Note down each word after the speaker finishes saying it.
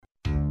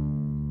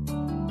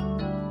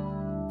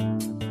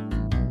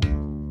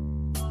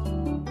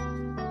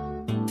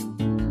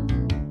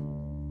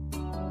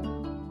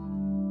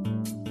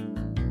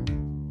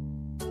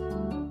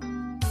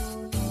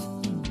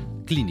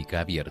Clínica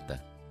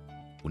Abierta,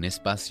 un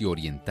espacio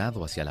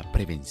orientado hacia la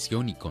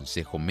prevención y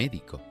consejo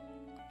médico,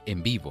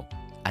 en vivo,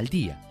 al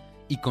día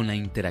y con la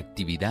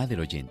interactividad del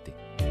oyente.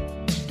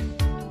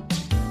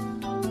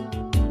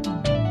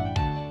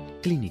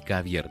 Clínica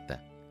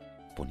Abierta,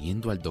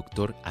 poniendo al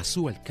doctor a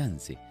su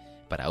alcance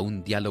para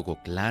un diálogo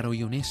claro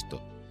y honesto,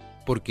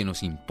 porque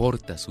nos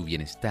importa su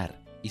bienestar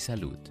y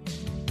salud.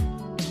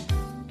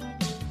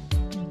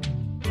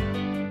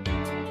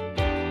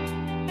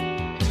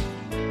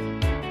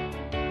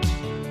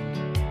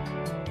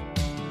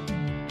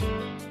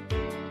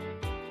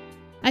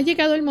 Ha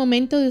llegado el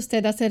momento de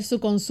usted hacer su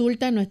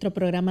consulta en nuestro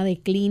programa de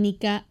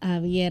Clínica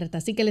Abierta.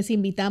 Así que les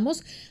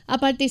invitamos a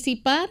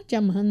participar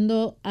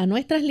llamando a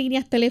nuestras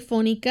líneas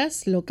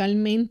telefónicas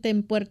localmente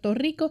en Puerto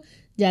Rico.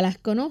 Ya las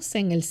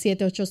conocen, el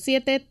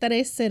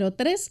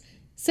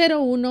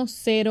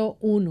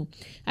 787-303-0101.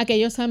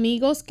 Aquellos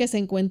amigos que se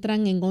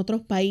encuentran en otros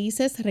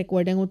países,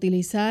 recuerden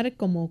utilizar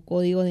como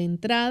código de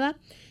entrada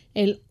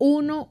el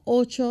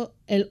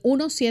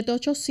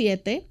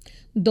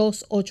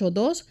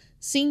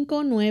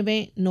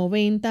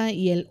 1787-282-5990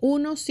 y el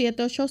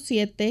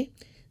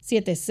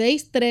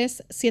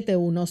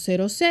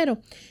 1787-763-7100.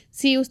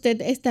 Si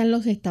usted está en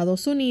los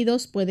Estados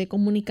Unidos, puede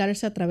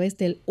comunicarse a través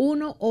del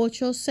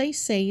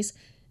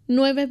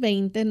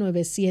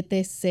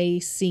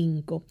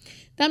 1866-920-9765.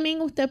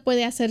 También usted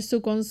puede hacer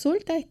su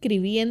consulta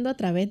escribiendo a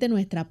través de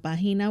nuestra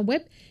página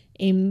web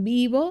en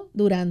vivo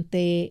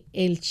durante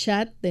el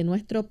chat de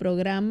nuestro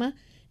programa.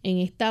 En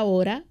esta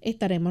hora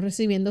estaremos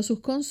recibiendo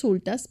sus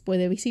consultas.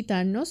 Puede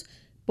visitarnos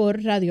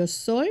por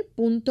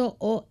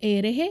radiosol.org.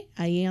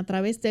 Ahí a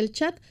través del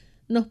chat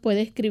nos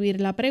puede escribir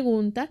la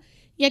pregunta.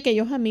 Y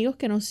aquellos amigos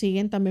que nos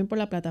siguen también por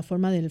la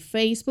plataforma del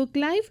Facebook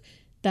Live,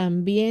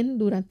 también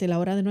durante la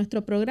hora de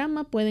nuestro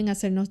programa pueden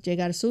hacernos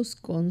llegar sus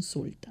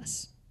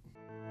consultas.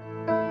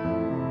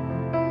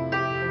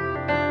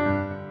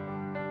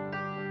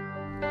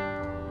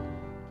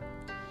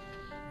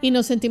 Y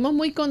nos sentimos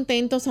muy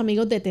contentos,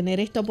 amigos, de tener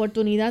esta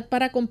oportunidad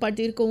para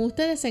compartir con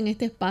ustedes en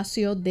este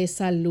espacio de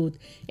salud,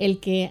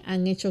 el que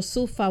han hecho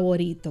su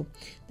favorito.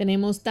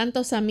 Tenemos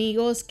tantos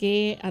amigos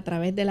que a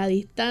través de la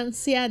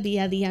distancia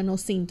día a día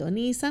nos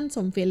sintonizan,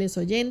 son fieles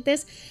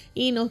oyentes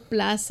y nos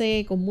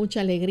place con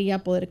mucha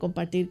alegría poder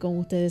compartir con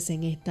ustedes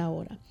en esta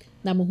hora.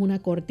 Damos una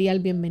cordial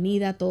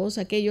bienvenida a todos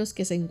aquellos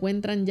que se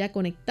encuentran ya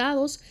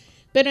conectados,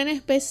 pero en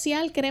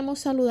especial queremos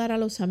saludar a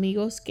los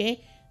amigos que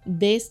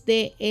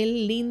desde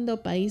el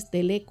lindo país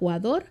del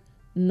Ecuador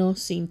nos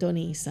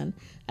sintonizan.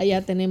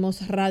 Allá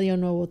tenemos Radio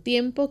Nuevo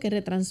Tiempo que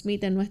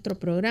retransmite nuestro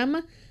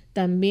programa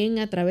también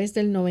a través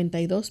del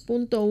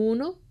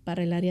 92.1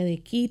 para el área de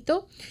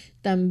Quito,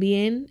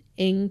 también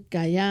en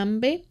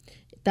Cayambe,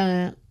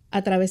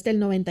 a través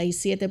del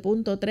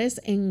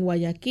 97.3 en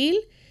Guayaquil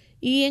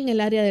y en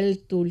el área del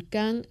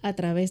Tulcán a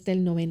través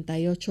del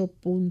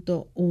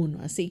 98.1.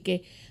 Así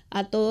que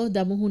a todos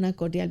damos una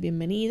cordial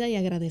bienvenida y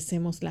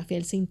agradecemos la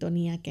fiel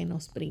sintonía que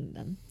nos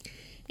brindan.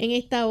 En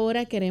esta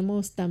hora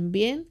queremos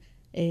también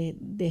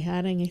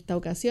dejar en esta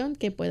ocasión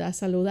que pueda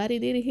saludar y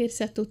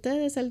dirigirse hasta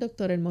ustedes el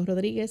doctor Elmo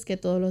Rodríguez, que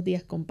todos los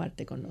días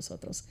comparte con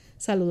nosotros.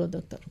 Saludos,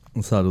 doctor.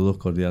 Saludos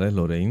cordiales,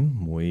 Lorraine.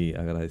 Muy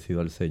agradecido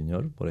al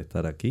Señor por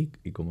estar aquí.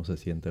 ¿Y cómo se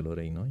siente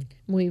Lorraine hoy?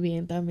 Muy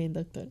bien también,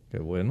 doctor. Qué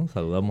bueno.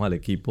 Saludamos al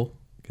equipo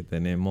que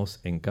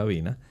tenemos en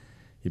cabina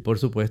y por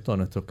supuesto a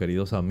nuestros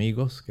queridos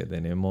amigos que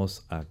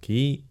tenemos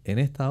aquí en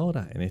esta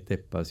hora, en este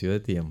espacio de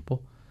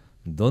tiempo,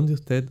 donde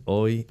usted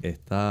hoy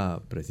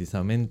está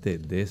precisamente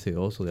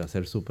deseoso de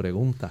hacer su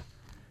pregunta.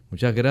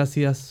 Muchas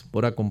gracias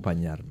por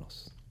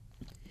acompañarnos.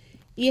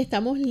 Y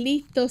estamos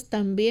listos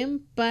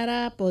también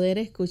para poder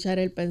escuchar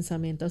el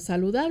pensamiento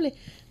saludable.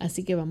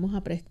 Así que vamos a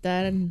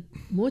prestar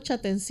mucha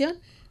atención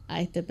a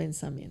este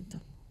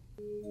pensamiento.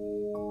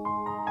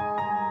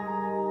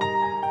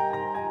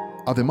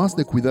 Además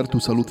de cuidar tu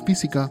salud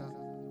física,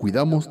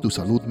 cuidamos tu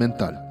salud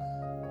mental.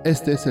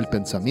 Este es el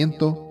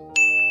pensamiento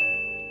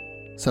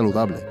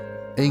saludable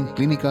en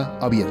Clínica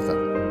Abierta.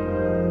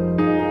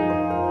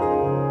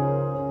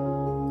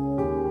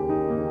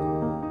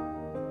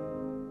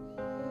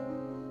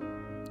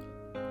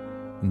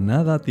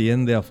 Nada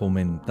tiende a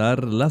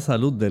fomentar la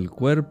salud del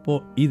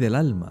cuerpo y del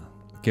alma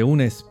que un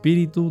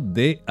espíritu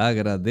de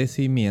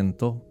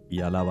agradecimiento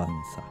y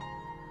alabanza.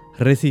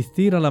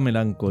 Resistir a la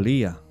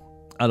melancolía,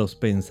 a los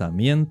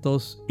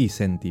pensamientos y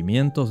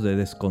sentimientos de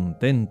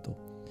descontento,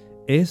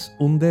 es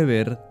un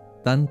deber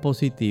tan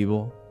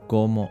positivo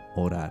como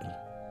orar.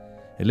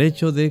 El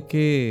hecho de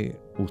que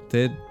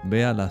usted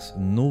vea las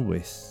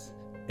nubes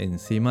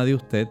encima de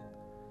usted,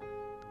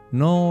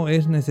 no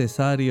es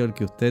necesario el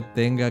que usted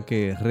tenga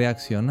que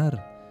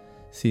reaccionar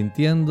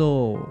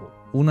sintiendo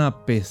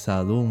una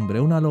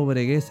pesadumbre, una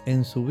lobreguez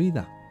en su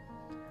vida.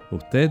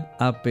 Usted,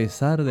 a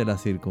pesar de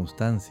las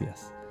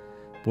circunstancias,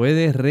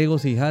 puede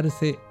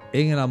regocijarse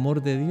en el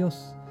amor de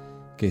Dios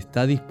que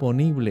está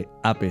disponible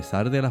a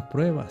pesar de las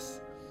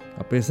pruebas,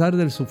 a pesar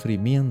del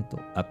sufrimiento,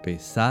 a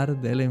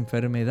pesar de la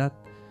enfermedad.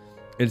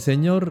 El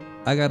Señor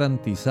ha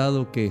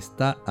garantizado que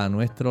está a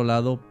nuestro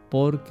lado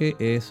porque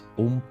es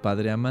un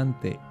Padre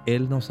amante.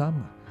 Él nos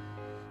ama.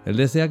 Él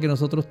desea que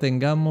nosotros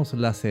tengamos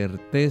la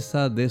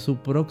certeza de su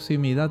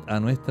proximidad a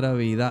nuestra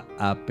vida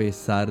a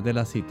pesar de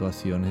las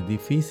situaciones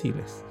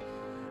difíciles.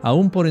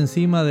 Aún por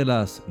encima de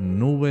las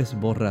nubes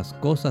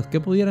borrascosas que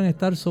pudieran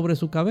estar sobre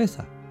su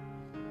cabeza,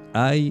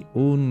 hay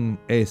un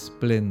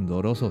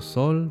esplendoroso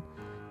sol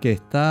que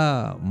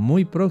está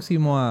muy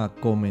próximo a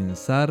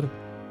comenzar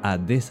a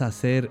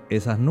deshacer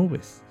esas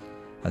nubes.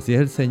 Así es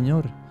el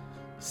Señor,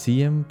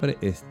 siempre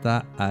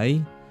está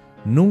ahí,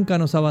 nunca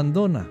nos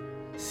abandona,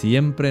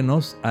 siempre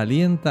nos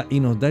alienta y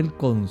nos da el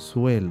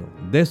consuelo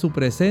de su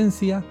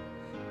presencia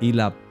y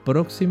la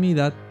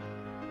proximidad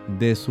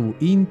de su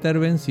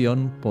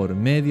intervención por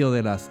medio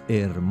de las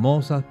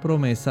hermosas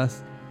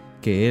promesas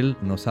que Él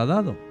nos ha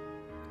dado.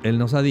 Él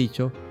nos ha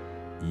dicho,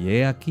 y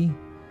he aquí,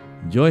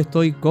 yo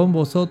estoy con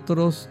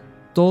vosotros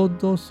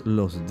todos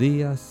los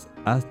días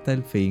hasta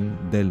el fin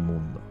del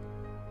mundo.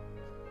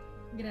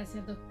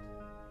 Gracias, doctor.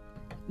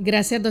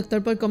 Gracias,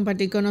 doctor, por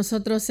compartir con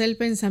nosotros el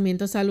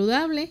pensamiento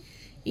saludable.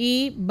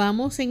 Y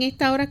vamos en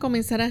esta hora a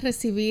comenzar a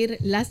recibir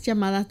las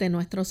llamadas de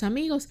nuestros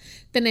amigos.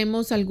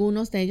 Tenemos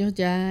algunos de ellos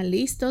ya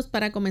listos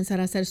para comenzar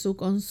a hacer su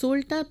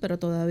consulta, pero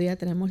todavía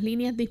tenemos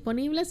líneas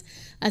disponibles,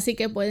 así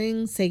que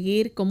pueden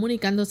seguir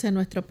comunicándose a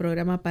nuestro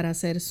programa para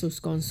hacer sus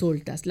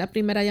consultas. La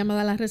primera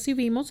llamada la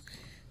recibimos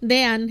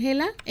de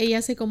Ángela.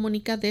 Ella se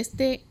comunica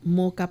desde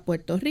Moca,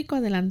 Puerto Rico.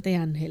 Adelante,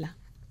 Ángela.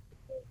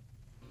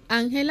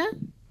 Ángela.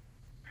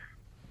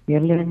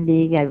 Dios le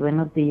bendiga y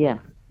buenos días.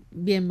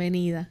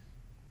 Bienvenida.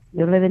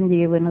 Dios le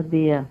bendiga y buenos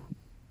días.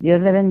 Dios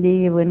le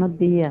bendiga y buenos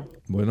días.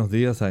 Buenos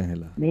días,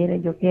 Ángela.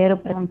 Mire, yo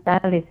quiero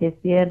preguntarle si es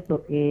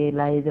cierto que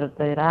la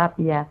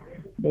hidroterapia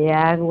de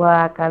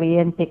agua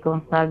caliente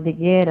con sal de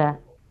higuera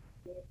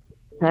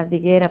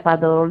para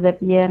dolor de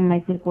pierna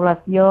y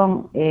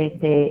circulación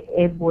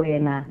es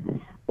buena,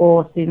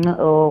 o si no,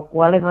 o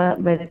cuál es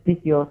más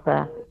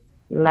beneficiosa,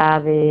 la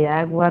de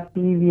agua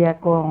tibia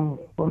con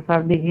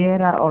sal de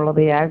higuera o lo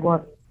de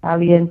agua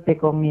caliente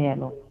con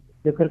hielo.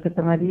 Yo creo que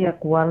te me diría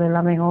cuál es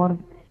la mejor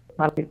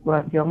para la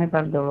circulación y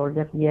para el dolor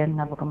de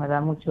pierna, porque me da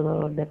mucho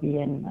dolor de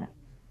pierna.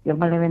 Dios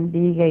me le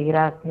bendiga y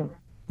gracias.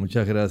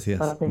 Muchas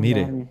gracias.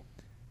 Mire,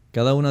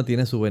 cada una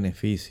tiene su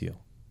beneficio,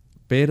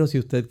 pero si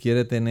usted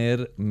quiere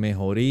tener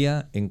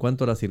mejoría en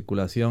cuanto a la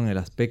circulación, el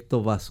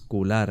aspecto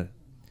vascular,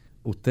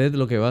 usted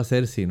lo que va a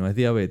hacer, si no es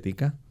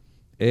diabética,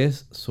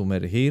 es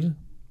sumergir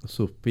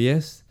sus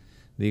pies,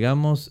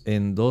 digamos,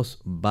 en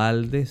 2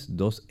 baldes,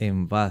 2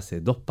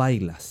 envases, 2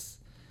 pailas,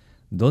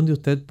 donde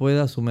usted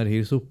pueda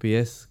sumergir sus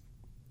pies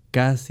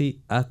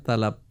casi hasta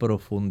la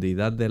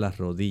profundidad de las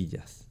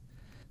rodillas.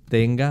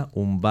 Tenga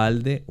un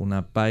balde,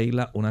 una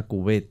paila, una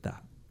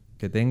cubeta,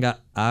 que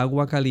tenga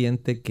agua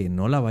caliente que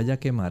no la vaya a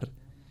quemar,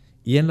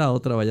 y en la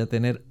otra vaya a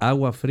tener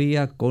agua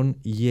fría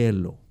con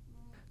hielo.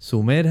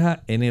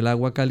 Sumerja en el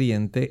agua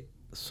caliente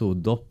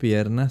sus 2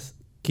 piernas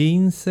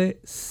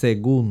 15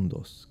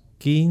 segundos.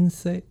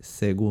 15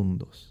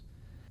 segundos.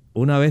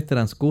 Una vez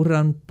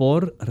transcurran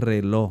por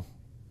reloj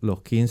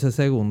los 15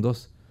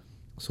 segundos,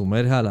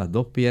 sumerja las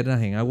 2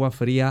 piernas en agua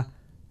fría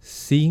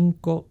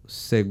 5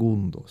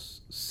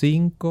 segundos.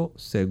 5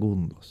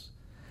 segundos.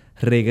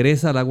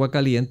 Regresa al agua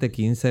caliente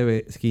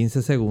 15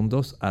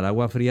 segundos, al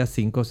agua fría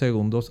 5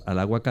 segundos, al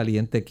agua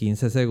caliente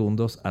 15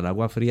 segundos, al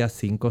agua fría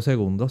 5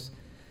 segundos.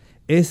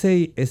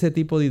 Ese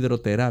tipo de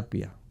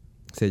hidroterapia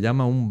se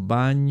llama un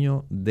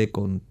baño de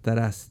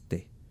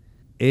contraste.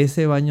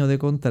 Ese baño de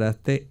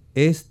contraste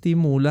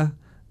estimula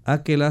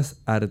a que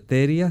las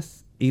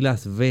arterias y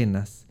las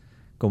venas,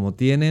 como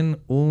tienen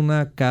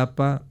una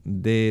capa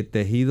de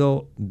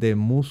tejido de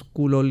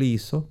músculo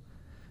liso,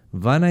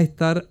 van a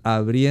estar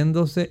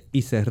abriéndose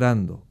y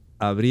cerrando,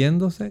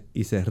 abriéndose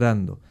y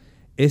cerrando.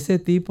 Ese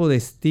tipo de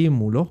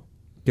estímulo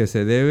que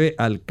se debe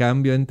al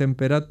cambio en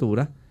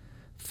temperatura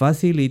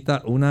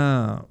facilita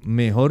una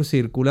mejor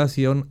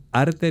circulación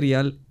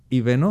arterial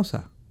y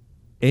venosa.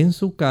 En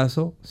su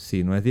caso,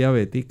 si no es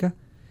diabética,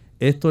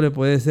 esto le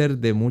puede ser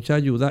de mucha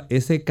ayuda.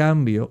 Ese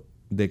cambio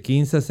de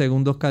 15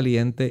 segundos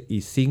caliente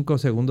y 5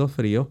 segundos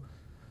frío,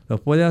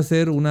 los puede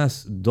hacer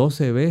unas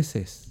 12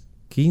 veces,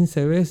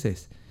 15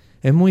 veces.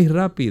 Es muy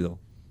rápido.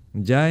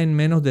 Ya en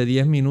menos de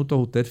 10 minutos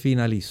usted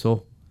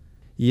finalizó.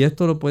 Y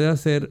esto lo puede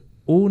hacer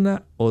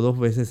 1 o 2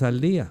 veces al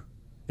día.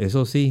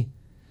 Eso sí,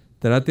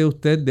 trate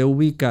usted de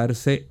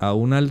ubicarse a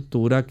una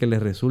altura que le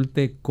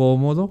resulte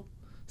cómodo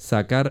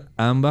sacar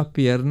ambas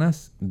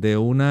piernas de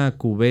una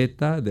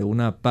cubeta, de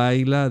una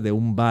paila, de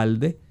un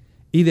balde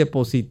y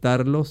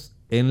depositarlos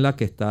en la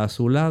que está a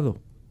su lado,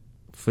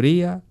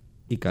 fría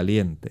y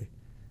caliente,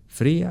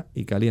 fría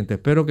y caliente.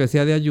 Espero que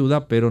sea de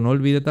ayuda, pero no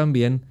olvide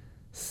también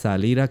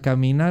salir a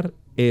caminar.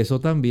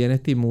 Eso también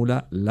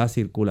estimula la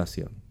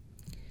circulación.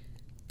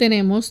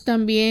 Tenemos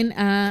también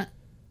a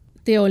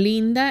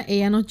Teolinda.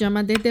 Ella nos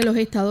llama desde los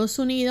Estados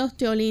Unidos.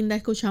 Teolinda,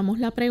 escuchamos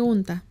la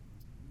pregunta.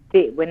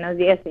 Sí, buenos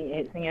días,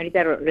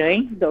 señorita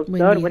Lorraine.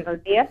 Doctor,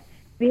 buenos días.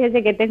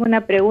 Fíjese que tengo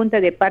una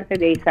pregunta de parte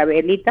de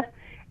Isabelita.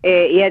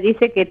 ella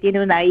dice que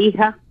tiene una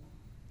hija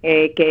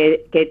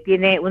que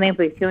tiene una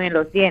infección en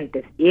los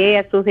dientes y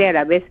ella sufre a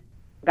la vez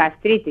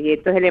gastritis y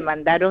entonces le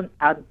mandaron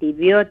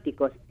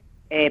antibióticos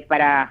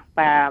para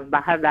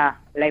bajar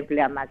la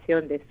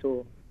inflamación de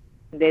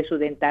su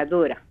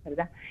dentadura,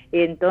 ¿verdad?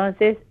 Y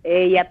entonces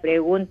ella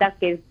pregunta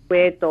qué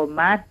puede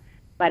tomar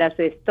para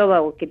su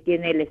estómago, que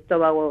tiene el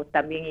estómago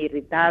también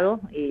irritado,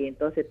 y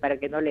entonces para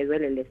que no le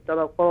duele el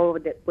estómago, ¿cómo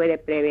puede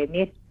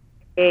prevenir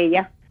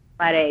ella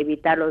para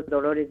evitar los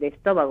dolores de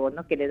estómago,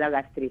 ¿no? Que le da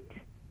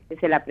gastritis.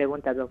 Esa es la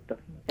pregunta, doctor.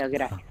 Muchas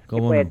gracias. ¿Qué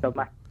puede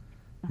tomar?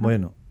 Ajá.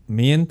 Bueno,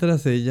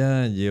 mientras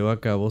ella lleva a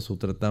cabo su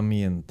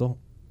tratamiento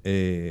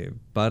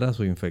para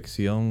su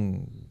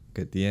infección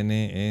que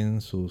tiene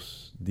en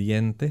sus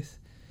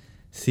dientes,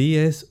 sí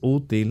es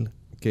útil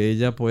que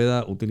ella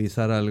pueda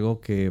utilizar algo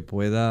que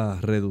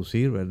pueda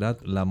reducir, ¿verdad?,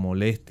 la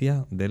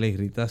molestia de la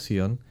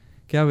irritación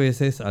que a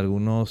veces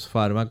algunos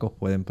fármacos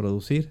pueden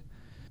producir.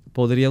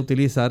 Podría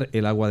utilizar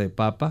el agua de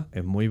papa,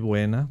 es muy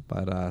buena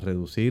para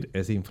reducir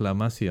esa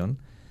inflamación.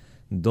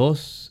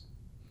 2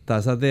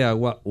 tazas de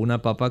agua,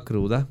 una papa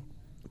cruda,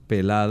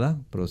 pelada,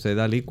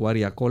 proceda a licuar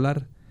y a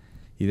colar.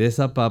 Y de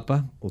esa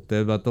papa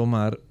usted va a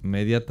tomar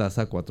media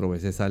taza 4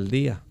 veces al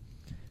día.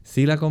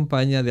 Si la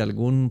acompaña de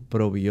algún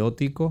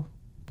probiótico,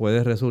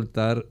 puede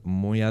resultar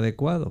muy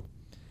adecuado.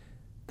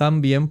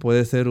 También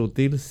puede ser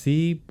útil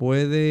si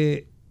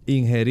puede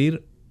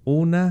ingerir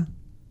una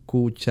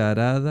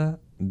cucharada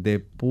de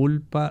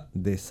pulpa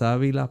de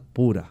sábila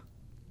pura.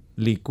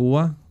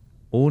 Licúa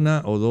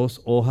 1 o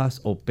 2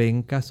 hojas o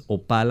pencas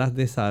o palas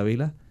de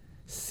sábila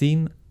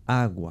sin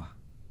agua.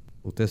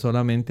 Usted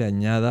solamente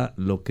añada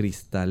lo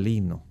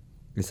cristalino,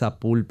 esa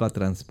pulpa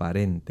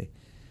transparente.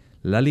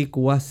 La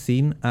licúa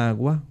sin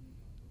agua,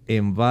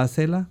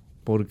 envásela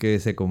porque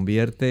se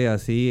convierte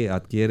así,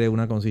 adquiere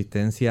una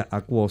consistencia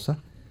acuosa,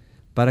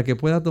 para que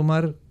pueda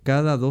tomar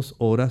cada 2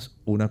 horas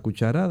una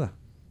cucharada.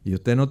 Y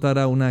usted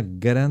notará una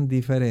gran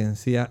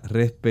diferencia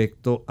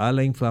respecto a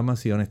la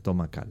inflamación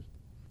estomacal.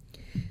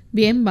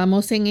 Bien,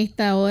 vamos en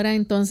esta hora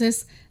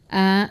entonces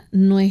a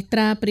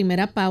nuestra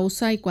primera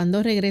pausa y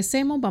cuando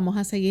regresemos vamos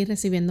a seguir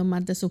recibiendo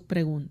más de sus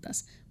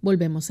preguntas.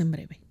 Volvemos en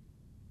breve.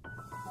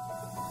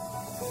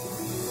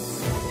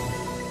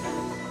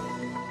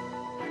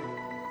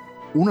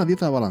 Una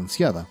dieta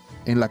balanceada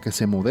en la que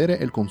se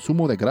modere el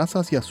consumo de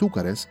grasas y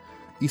azúcares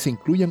y se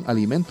incluyan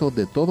alimentos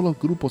de todos los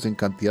grupos en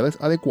cantidades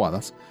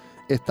adecuadas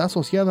está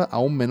asociada a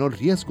un menor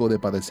riesgo de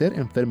padecer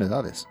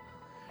enfermedades.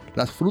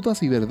 Las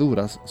frutas y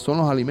verduras son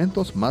los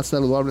alimentos más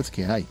saludables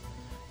que hay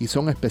y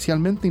son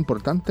especialmente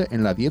importantes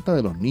en la dieta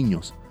de los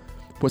niños,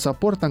 pues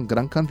aportan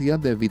gran cantidad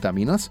de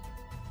vitaminas,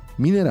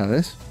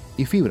 minerales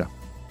y fibra.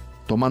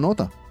 Toma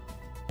nota,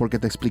 porque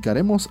te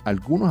explicaremos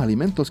algunos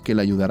alimentos que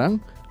le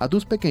ayudarán a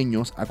tus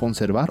pequeños a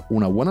conservar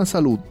una buena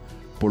salud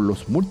por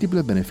los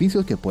múltiples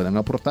beneficios que puedan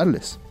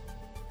aportarles.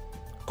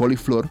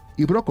 Coliflor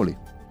y brócoli,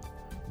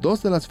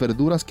 2 de las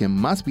verduras que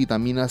más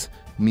vitaminas,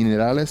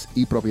 minerales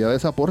y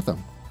propiedades aportan.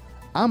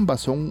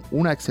 Ambas son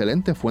una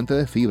excelente fuente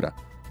de fibra.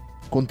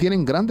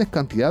 Contienen grandes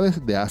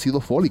cantidades de ácido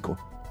fólico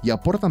y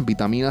aportan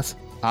vitaminas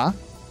A,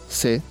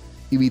 C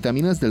y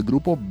vitaminas del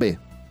grupo B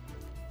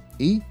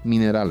y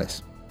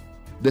minerales,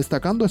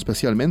 destacando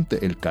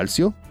especialmente el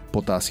calcio,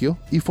 potasio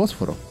y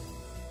fósforo.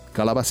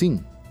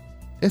 Calabacín.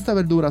 Esta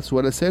verdura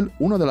suele ser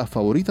una de las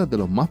favoritas de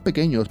los más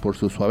pequeños por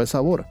su suave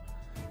sabor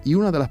y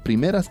una de las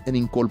primeras en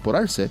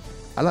incorporarse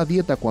a la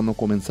dieta cuando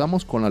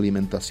comenzamos con la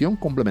alimentación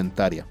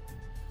complementaria.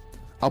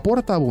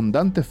 Aporta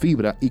abundante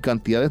fibra y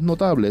cantidades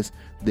notables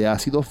de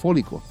ácido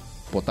fólico,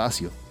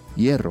 potasio,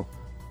 hierro,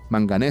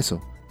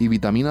 manganeso y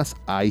vitaminas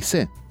A y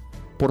C.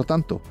 Por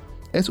tanto,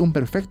 es un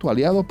perfecto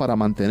aliado para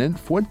mantener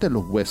fuertes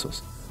los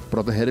huesos,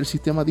 proteger el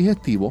sistema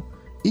digestivo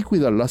y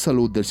cuidar la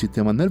salud del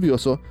sistema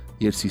nervioso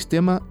y el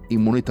sistema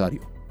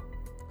inmunitario.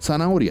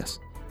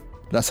 Zanahorias.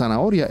 La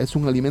zanahoria es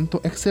un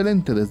alimento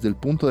excelente desde el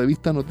punto de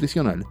vista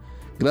nutricional,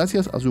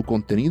 gracias a su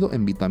contenido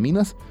en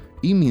vitaminas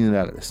y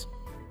minerales.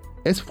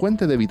 Es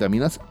fuente de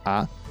vitaminas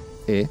A,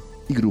 E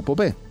y grupo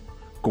B,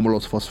 como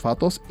los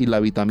fosfatos y la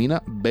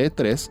vitamina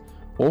B3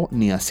 o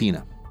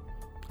niacina.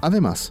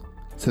 Además,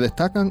 se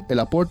destacan el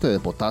aporte de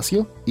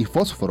potasio y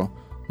fósforo,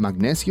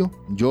 magnesio,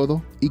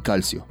 yodo y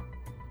calcio.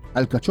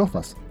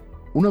 Alcachofas,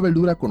 una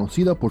verdura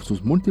conocida por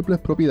sus múltiples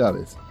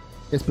propiedades,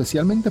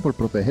 especialmente por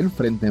proteger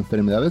frente a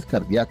enfermedades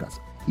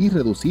cardíacas y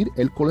reducir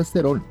el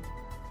colesterol.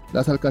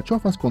 Las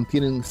alcachofas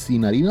contienen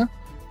cinarina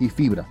y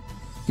fibra,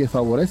 que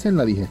favorecen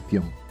la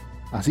digestión,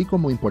 así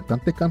como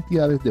importantes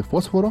cantidades de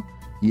fósforo,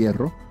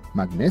 hierro,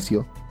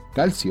 magnesio,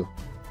 calcio,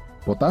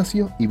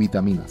 potasio y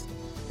vitaminas,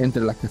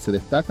 entre las que se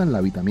destacan la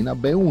vitamina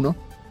B1,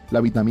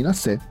 la vitamina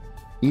C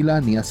y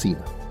la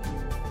niacina.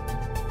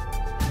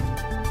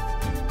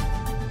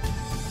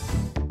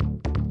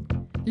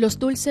 Los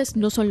dulces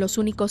no son los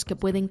únicos que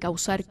pueden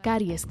causar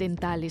caries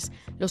dentales.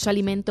 Los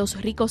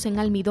alimentos ricos en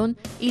almidón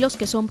y los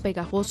que son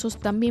pegajosos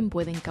también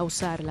pueden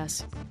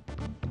causarlas.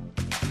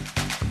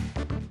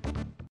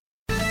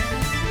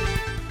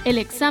 El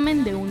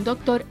examen de un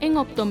doctor en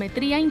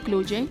optometría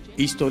incluye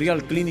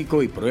historial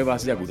clínico y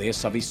pruebas de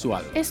agudeza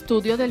visual,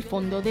 estudio del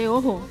fondo de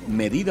ojo,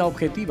 medida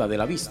objetiva de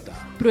la vista,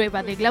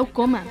 prueba de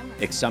glaucoma,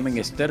 examen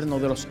externo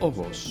de los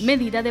ojos,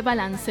 medida de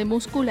balance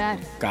muscular,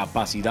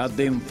 capacidad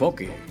de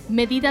enfoque,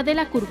 medida de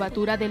la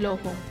curvatura del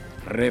ojo,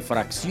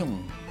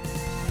 refracción.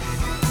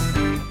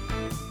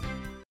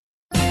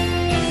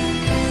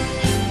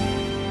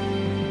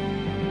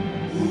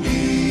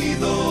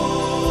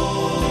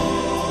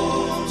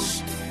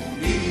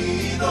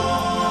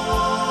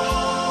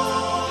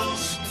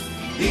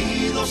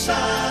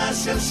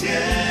 Hacia el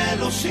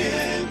cielo,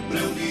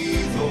 siempre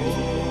unidos,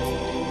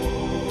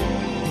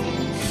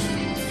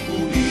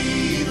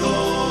 unidos,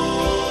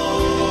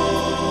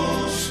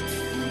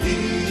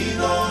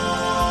 unidos,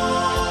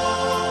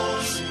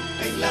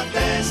 en la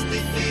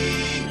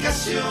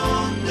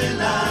testificación de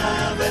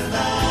la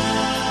verdad,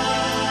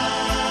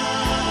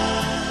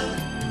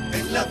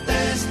 en la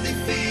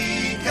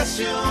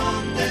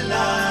testificación de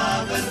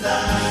la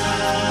verdad.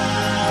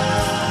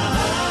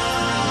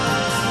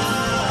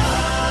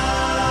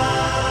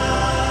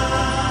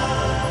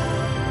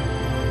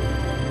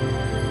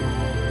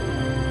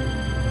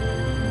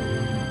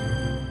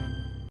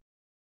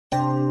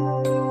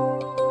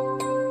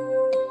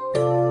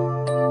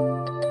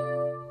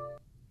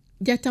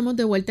 Ya estamos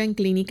de vuelta en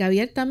Clínica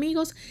Abierta,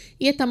 amigos,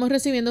 y estamos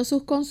recibiendo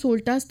sus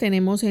consultas.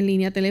 Tenemos en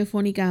línea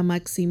telefónica a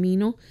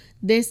Maximino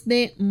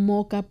desde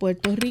Moca,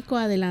 Puerto Rico.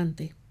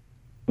 Adelante.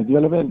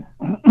 Dios le bendiga.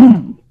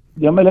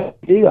 Dios me le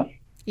bendiga.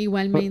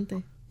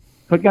 Igualmente.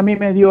 Fue que a mí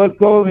me dio el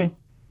COVID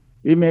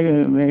y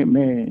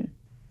me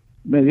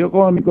dio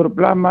con el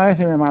microplasma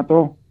ese, me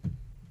mató.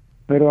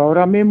 Pero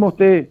ahora mismo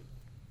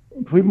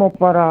fuimos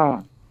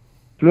para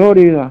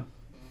Florida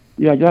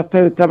y allá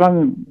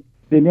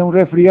tenía un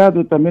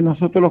resfriado, también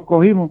nosotros los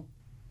cogimos.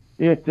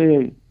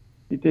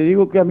 Y te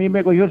digo que a mí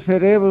me cogió el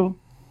cerebro.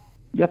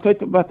 Ya estoy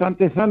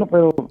bastante sano,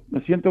 pero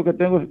me siento que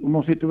tengo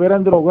como si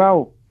estuvieran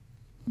drogado.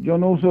 Yo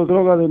no uso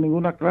droga de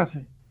ninguna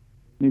clase.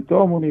 Ni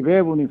tomo, ni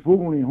bebo, ni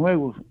fumo, ni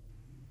juego.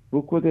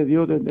 Busco de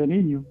Dios desde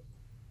niño.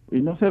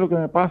 Y no sé lo que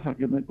me pasa,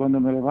 que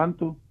cuando me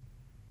levanto,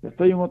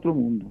 estoy en otro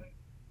mundo.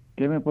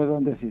 ¿Qué me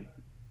pueden decir?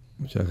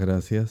 Muchas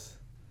gracias.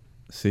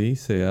 Sí,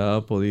 se ha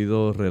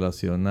podido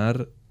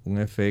relacionar un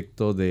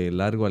efecto de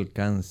largo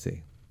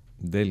alcance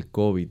del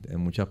COVID en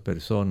muchas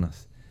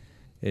personas.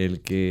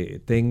 El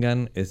que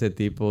tengan ese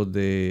tipo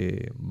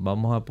de,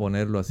 vamos a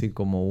ponerlo así,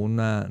 como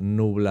una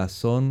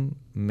nublazón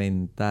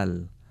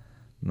mental.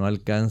 No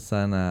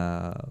alcanzan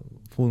a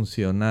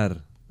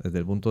funcionar desde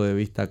el punto de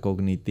vista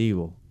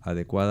cognitivo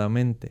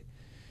adecuadamente.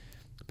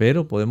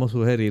 Pero podemos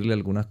sugerirle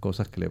algunas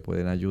cosas que le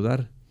pueden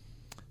ayudar.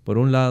 Por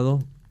un lado,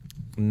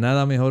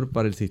 nada mejor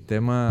para el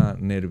sistema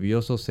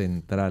nervioso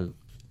central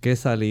que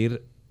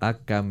salir a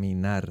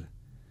caminar.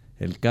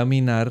 El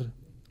caminar,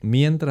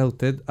 mientras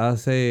usted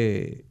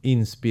hace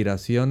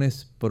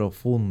inspiraciones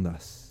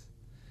profundas,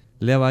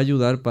 le va a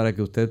ayudar para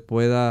que usted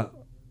pueda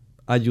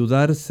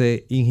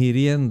ayudarse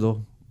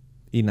inhalando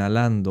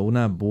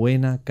una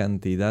buena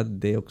cantidad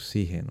de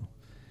oxígeno.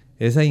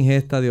 Esa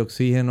ingesta de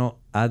oxígeno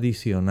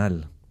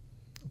adicional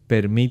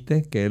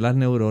permite que las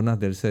neuronas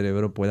del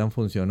cerebro puedan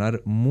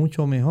funcionar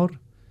mucho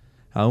mejor,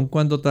 aun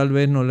cuando tal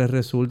vez no les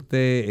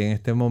resulte en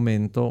este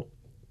momento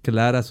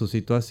clara su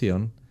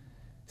situación.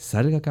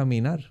 Salga a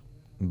caminar,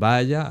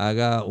 vaya,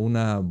 haga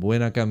una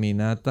buena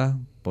caminata,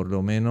 por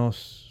lo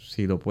menos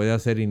si lo puede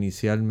hacer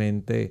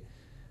inicialmente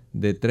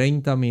de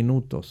 30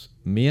 minutos,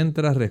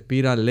 mientras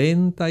respira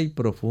lenta y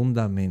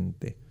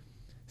profundamente.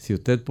 Si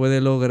usted puede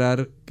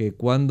lograr que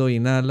cuando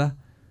inhala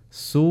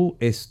su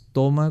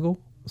estómago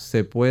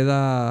se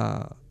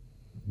pueda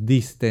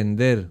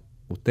distender,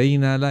 usted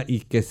inhala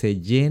y que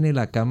se llene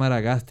la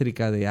cámara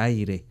gástrica de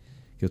aire,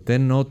 que usted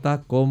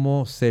nota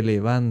cómo se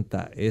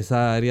levanta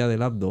esa área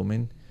del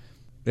abdomen,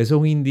 eso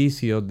es un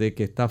indicio de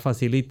que está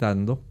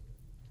facilitando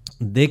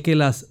de que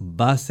las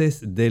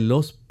bases de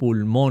los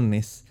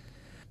pulmones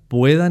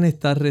puedan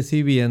estar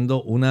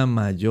recibiendo una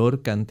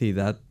mayor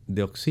cantidad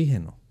de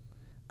oxígeno.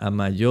 A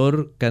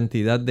mayor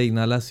cantidad de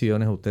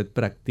inhalaciones usted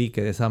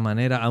practique de esa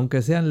manera,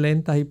 aunque sean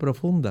lentas y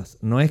profundas.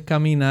 No es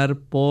caminar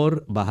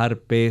por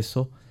bajar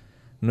peso,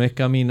 no es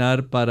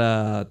caminar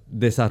para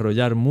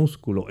desarrollar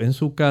músculo. En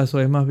su caso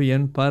es más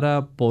bien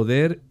para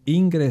poder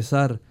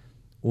ingresar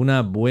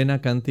una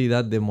buena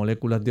cantidad de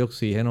moléculas de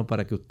oxígeno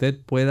para que usted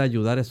pueda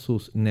ayudar a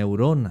sus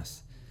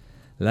neuronas.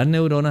 Las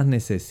neuronas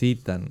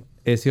necesitan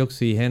ese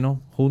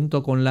oxígeno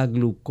junto con la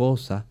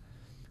glucosa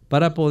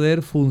para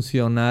poder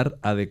funcionar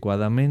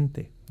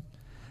adecuadamente.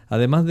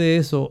 Además de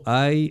eso,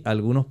 hay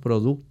algunos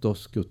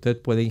productos que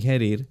usted puede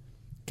ingerir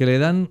que le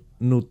dan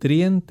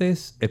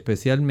nutrientes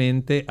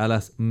especialmente a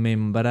las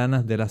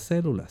membranas de las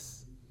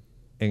células.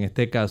 En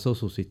este caso,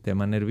 su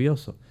sistema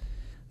nervioso.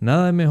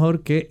 Nada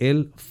mejor que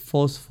el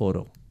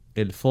fósforo.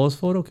 El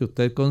fósforo que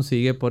usted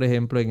consigue, por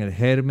ejemplo, en el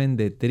germen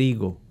de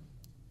trigo,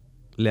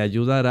 le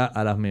ayudará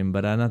a las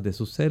membranas de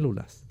sus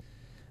células.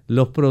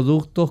 Los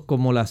productos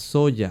como la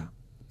soya,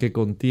 que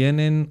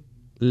contienen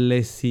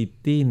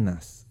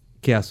lecitinas,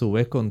 que a su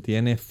vez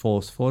contiene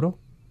fósforo,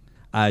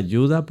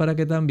 ayuda para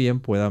que también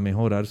pueda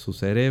mejorar su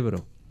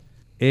cerebro.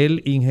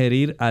 El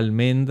ingerir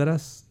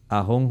almendras,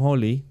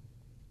 ajonjolí,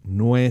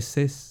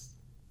 nueces,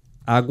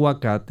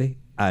 aguacate,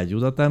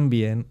 ayuda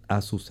también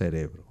a su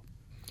cerebro.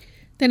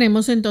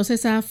 Tenemos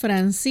entonces a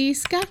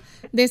Francisca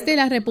desde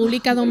la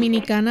República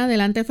Dominicana.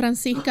 Adelante,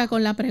 Francisca,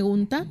 con la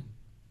pregunta.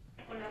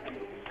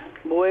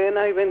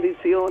 Buenas y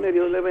bendiciones,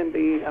 Dios le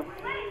bendiga.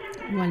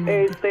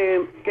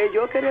 Igualmente. Que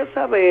yo quería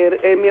saber,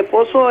 mi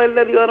esposo, él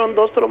le dieron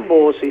 2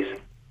 trombosis,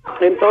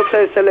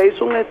 entonces se le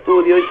hizo un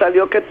estudio y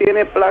salió que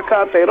tiene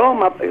placa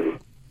ateroma.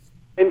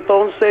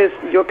 Entonces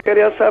yo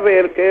quería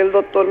saber qué el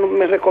doctor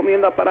me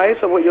recomienda para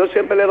eso, porque yo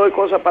siempre le doy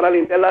cosas para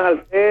limpiar las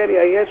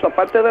arterias y eso,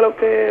 aparte de lo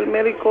que el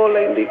médico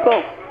le indicó.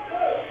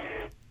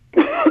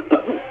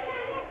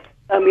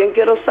 También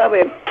quiero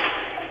saber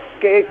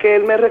qué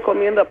él me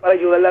recomienda para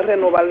ayudarle a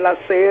renovar las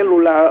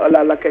células,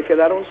 las que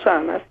quedaron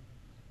sanas,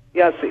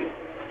 y así.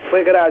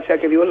 Pues gracias,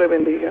 que Dios le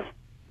bendiga.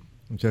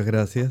 Muchas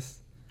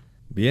gracias.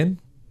 Bien,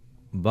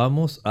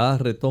 vamos a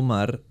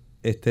retomar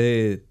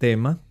este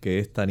tema que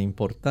es tan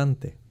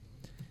importante.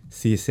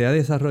 Si se ha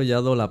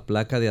desarrollado la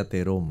placa de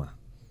ateroma,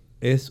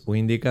 es un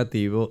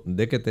indicativo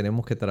de que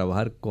tenemos que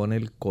trabajar con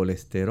el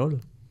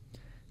colesterol.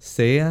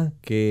 Sea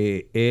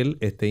que él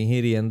esté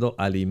ingiriendo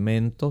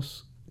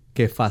alimentos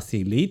que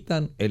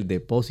facilitan el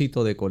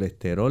depósito de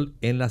colesterol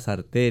en las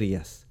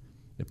arterias,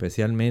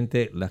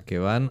 especialmente las que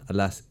van a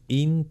las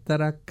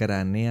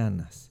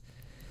intracraneanas.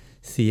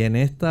 Si en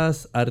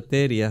estas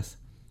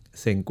arterias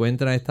se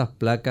encuentran estas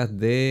placas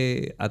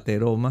de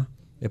ateroma,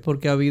 es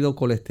porque ha habido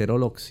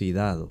colesterol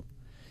oxidado.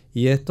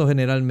 Y esto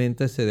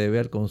generalmente se debe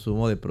al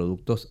consumo de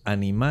productos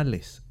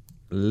animales,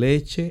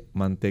 leche,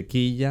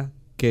 mantequilla,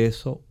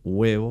 queso,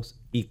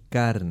 huevos y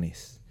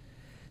carnes.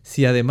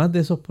 Si además de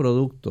esos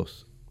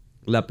productos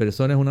la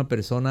persona es una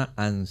persona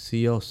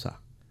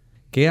ansiosa,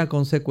 que a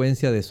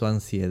consecuencia de su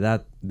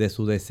ansiedad, de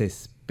su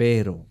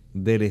desespero,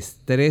 del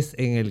estrés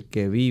en el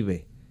que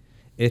vive,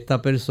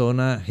 esta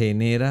persona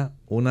genera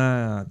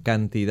una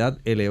cantidad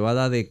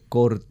elevada de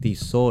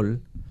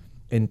cortisol,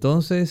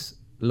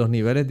 entonces los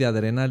niveles de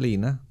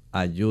adrenalina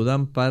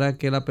ayudan para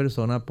que la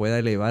persona pueda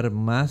elevar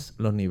más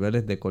los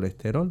niveles de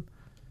colesterol.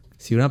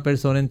 Si una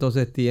persona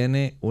entonces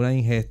tiene una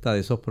ingesta de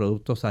esos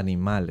productos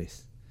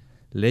animales,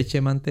 leche,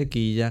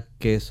 mantequilla,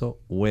 queso,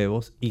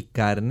 huevos y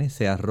carne,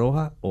 sea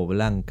roja o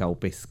blanca o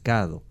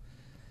pescado,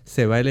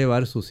 se va a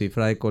elevar su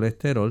cifra de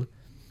colesterol.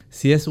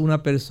 Si es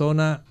una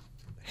persona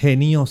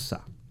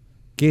geniosa,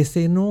 que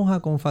se enoja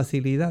con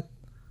facilidad,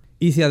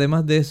 y si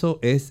además de eso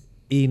es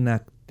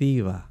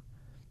inactiva,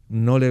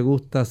 no le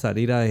gusta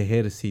salir a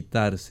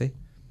ejercitarse,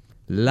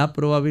 la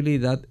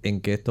probabilidad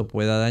en que esto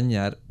pueda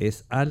dañar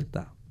es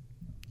alta.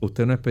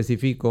 Usted no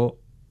especificó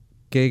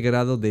qué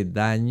grado de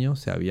daño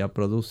se había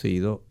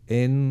producido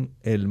en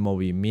el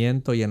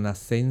movimiento y en la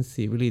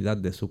sensibilidad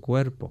de su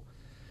cuerpo.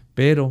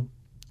 Pero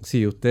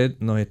si usted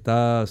nos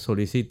está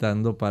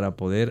solicitando para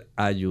poder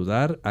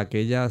ayudar a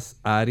aquellas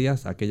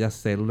áreas, aquellas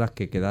células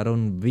que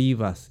quedaron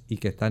vivas y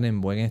que están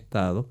en buen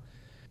estado,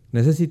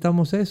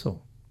 necesitamos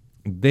eso.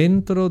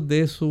 Dentro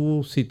de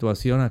su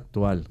situación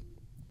actual,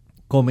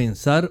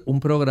 comenzar un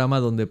programa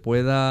donde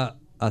pueda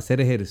hacer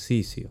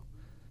ejercicio,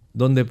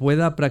 donde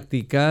pueda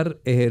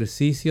practicar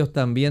ejercicios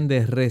también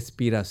de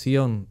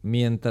respiración.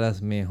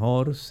 Mientras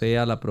mejor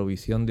sea la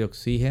provisión de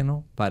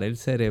oxígeno para el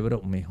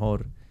cerebro,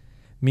 mejor.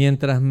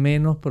 Mientras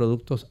menos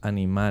productos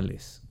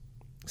animales.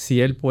 Si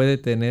él puede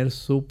tener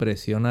su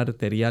presión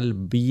arterial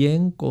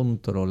bien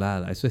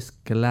controlada, eso es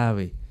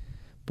clave,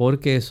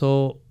 porque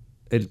eso,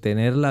 el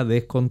tenerla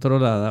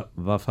descontrolada,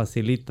 va a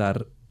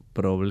facilitar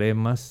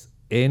problemas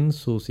en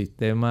su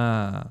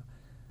sistema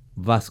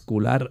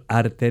vascular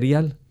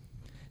arterial.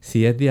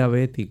 Si es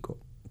diabético,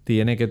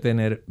 tiene que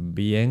tener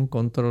bien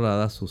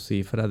controlada su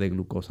cifra de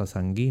glucosa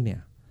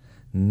sanguínea.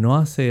 No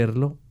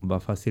hacerlo va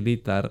a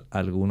facilitar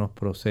algunos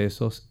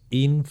procesos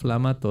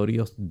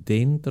inflamatorios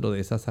dentro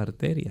de esas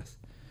arterias.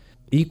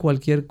 Y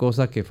cualquier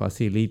cosa que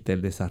facilite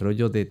el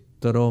desarrollo de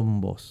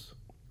trombos,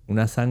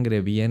 una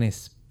sangre bien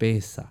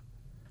espesa,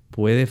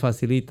 puede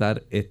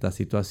facilitar esta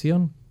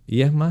situación.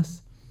 Y es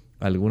más,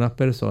 algunas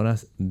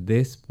personas,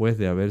 después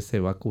de haberse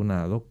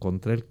vacunado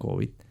contra el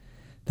COVID,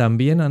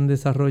 también han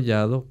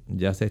desarrollado,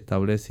 ya se ha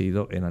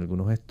establecido en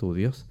algunos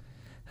estudios,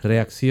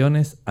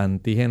 reacciones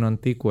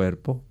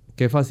antígeno-anticuerpo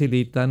que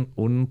facilitan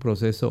un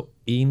proceso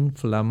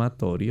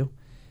inflamatorio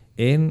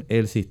en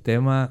el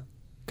sistema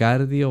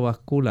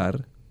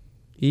cardiovascular,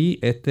 y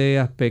este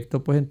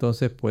aspecto pues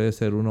entonces puede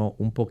ser uno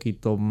un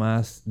poquito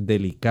más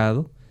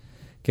delicado,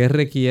 que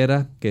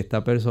requiera que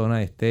esta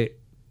persona esté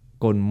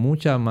con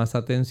mucha más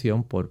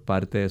atención por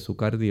parte de su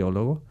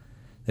cardiólogo,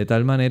 de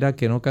tal manera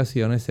que en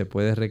ocasiones se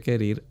puede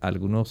requerir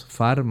algunos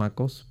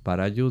fármacos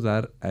para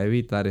ayudar a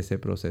evitar ese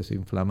proceso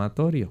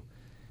inflamatorio.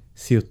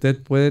 Si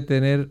usted puede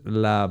tener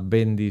la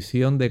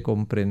bendición de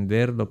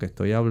comprender lo que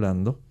estoy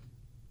hablando,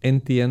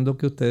 entiendo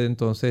que usted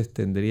entonces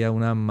tendría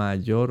una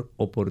mayor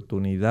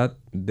oportunidad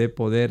de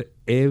poder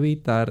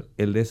evitar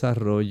el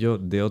desarrollo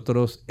de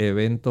otros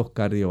eventos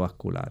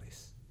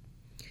cardiovasculares.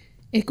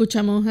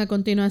 Escuchamos a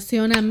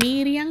continuación a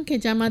Miriam, que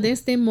llama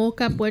desde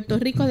Moca, Puerto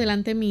Rico.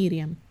 Adelante,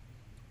 Miriam.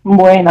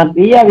 Buenos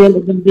días,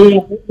 buen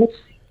día.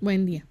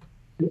 Buen día.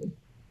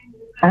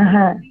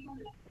 Ajá.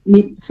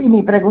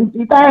 Mi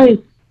preguntita es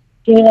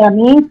que a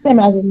mí se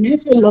me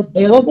adormecen los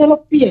dedos de los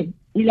pies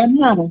y las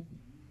manos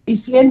y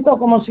siento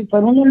como si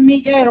fuera un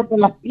hormiguero por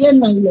las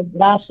piernas y los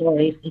brazos a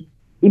veces.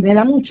 Y me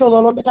da mucho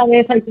dolor de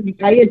cabeza y se me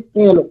cae el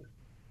pelo.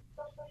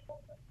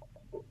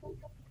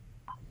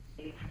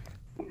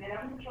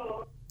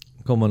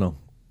 ¿Cómo no?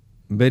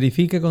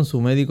 Verifique con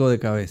su médico de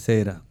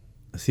cabecera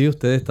si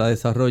usted está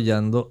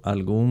desarrollando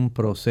algún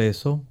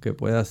proceso que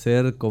pueda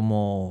ser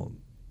como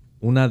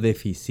una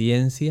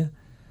deficiencia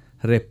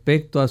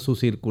respecto a su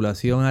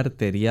circulación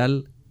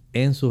arterial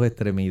en sus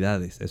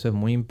extremidades. Eso es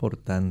muy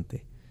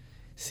importante.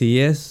 Si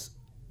es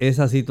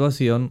esa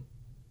situación,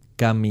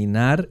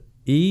 caminar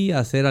y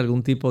hacer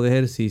algún tipo de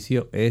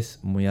ejercicio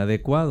es muy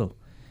adecuado.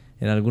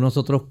 En algunos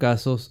otros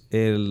casos,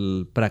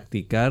 el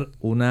practicar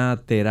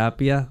una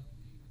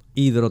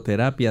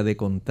hidroterapia de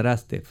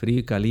contraste, frío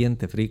y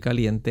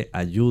caliente,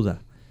 ayuda.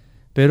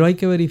 Pero hay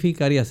que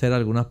verificar y hacer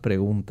algunas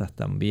preguntas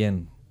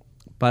también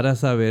para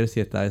saber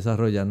si está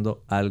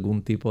desarrollando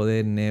algún tipo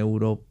de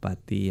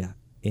neuropatía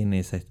en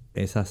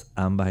esas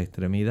ambas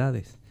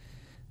extremidades.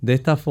 De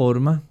esta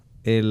forma,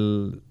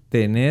 el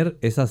tener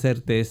esa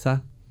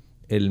certeza,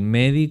 el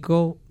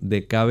médico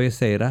de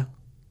cabecera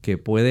que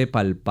puede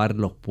palpar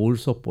los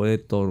pulsos, puede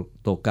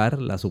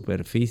tocar la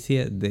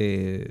superficie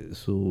de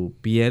su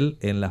piel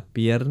en las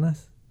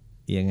piernas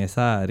y en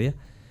esa área,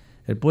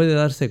 él puede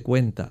darse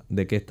cuenta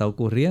de qué está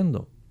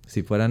ocurriendo.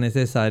 Si fuera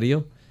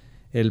necesario,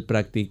 el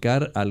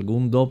practicar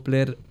algún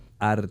Doppler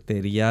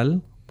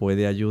arterial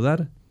puede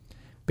ayudar.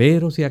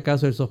 Pero si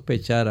acaso él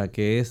sospechara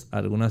que es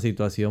alguna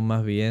situación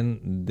más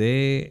bien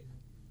de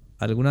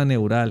alguna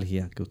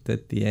neuralgia que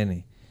usted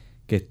tiene,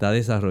 que está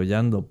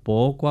desarrollando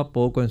poco a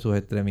poco en sus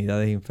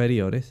extremidades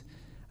inferiores,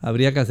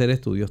 habría que hacer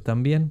estudios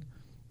también.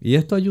 Y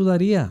esto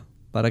ayudaría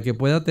para que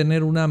pueda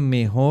tener un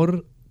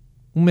mejor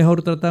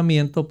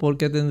tratamiento,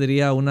 porque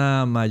tendría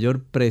una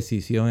mayor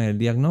precisión en el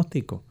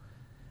diagnóstico.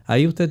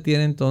 Ahí usted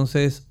tiene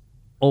entonces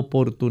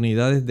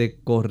oportunidades de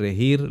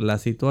corregir la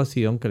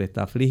situación que le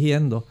está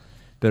afligiendo,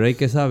 pero hay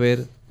que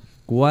saber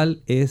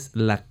cuál es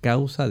la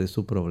causa de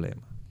su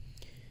problema.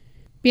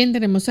 Bien,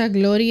 tenemos a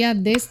Gloria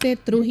desde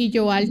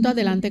Trujillo Alto.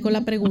 Adelante con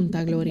la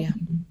pregunta, Gloria.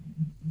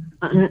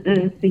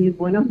 Sí,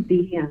 buenos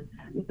días.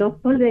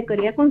 Doctor, le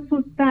quería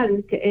consultar,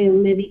 que,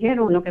 me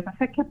dijeron, lo que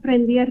pasa es que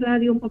aprendí el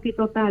radio un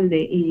poquito tarde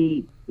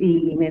y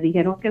me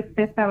dijeron que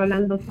usted estaba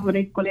hablando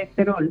sobre el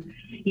colesterol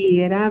y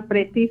era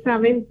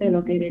precisamente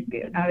lo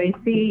que a ver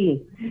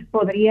si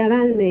podría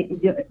darme,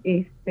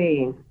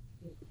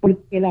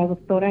 porque la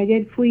doctora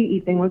ayer fui y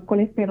tengo el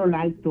colesterol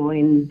alto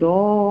en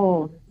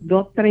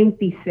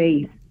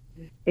 236.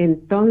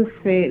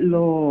 Entonces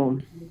lo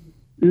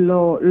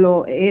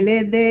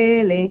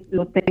LDL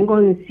lo tengo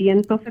en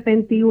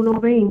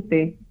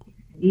 171.20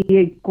 y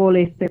el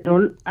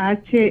colesterol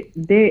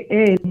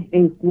HDL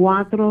en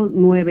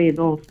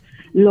 492.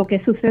 Lo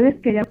que sucede es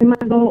que ella me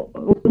mandó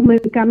un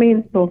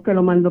medicamento que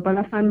lo mandó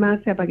para la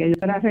farmacia para que yo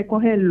fuera a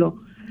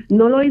recogerlo.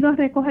 No lo he ido a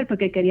recoger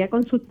porque quería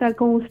consultar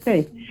con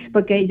usted,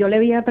 porque yo le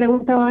había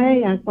preguntado a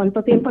ella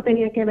cuánto tiempo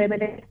tenía que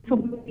beber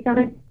esos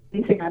medicamentos y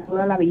dice a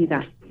toda la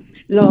vida.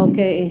 Lo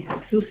que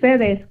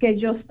sucede es que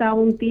yo estaba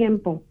un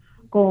tiempo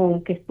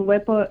con que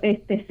estuve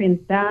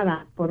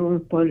sentada por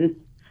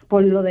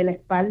lo de la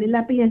espalda y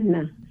la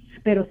pierna,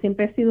 pero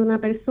siempre he sido una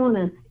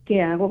persona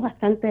que hago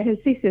bastante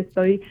ejercicio,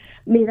 estoy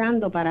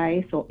mirando para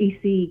eso. Y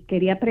si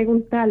quería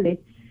preguntarle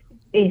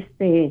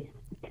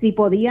si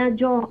podía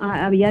yo,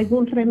 había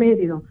algún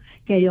remedio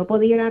que yo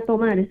pudiera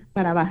tomar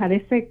para bajar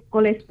ese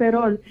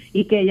colesterol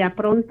y que ya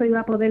pronto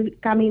iba a poder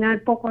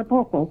caminar poco a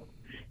poco.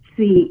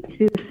 Sí,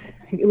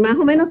 más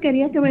o menos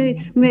quería que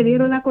me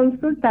diera una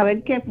consulta a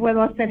ver qué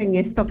puedo hacer en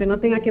esto, que no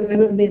tenga que ver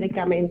los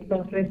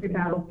medicamentos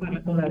recetados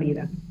para toda la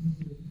vida.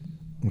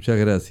 Muchas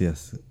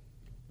gracias.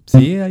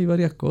 Sí, hay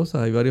varias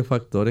cosas, hay varios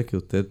factores que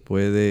usted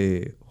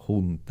puede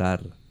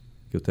juntar,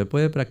 que usted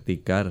puede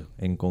practicar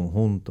en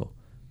conjunto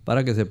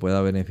para que se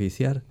pueda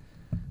beneficiar.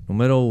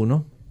 Número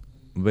 1,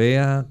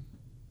 vea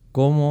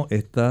cómo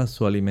está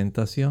su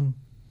alimentación.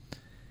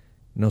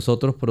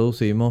 Nosotros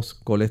producimos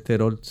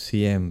colesterol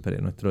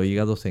siempre. Nuestro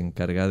hígado se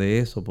encarga de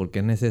eso porque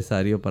es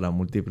necesario para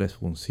múltiples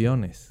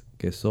funciones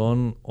que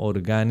son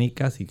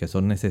orgánicas y que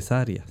son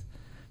necesarias.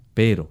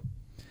 Pero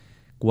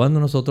cuando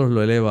nosotros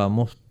lo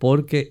elevamos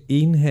porque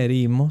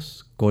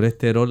ingerimos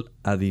colesterol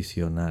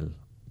adicional,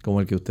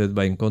 como el que usted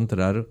va a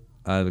encontrar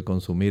al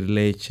consumir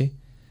leche,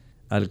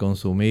 al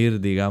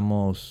consumir,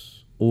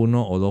 digamos,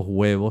 1 o 2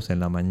 huevos en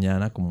la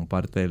mañana como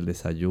parte del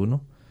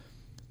desayuno.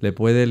 Le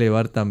puede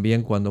elevar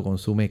también cuando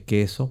consume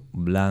queso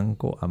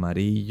blanco,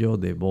 amarillo,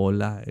 de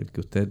bola, el que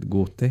usted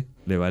guste,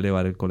 le va a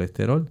elevar el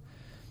colesterol.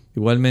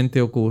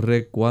 Igualmente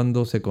ocurre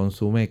cuando se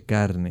consume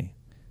carne,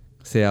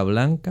 sea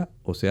blanca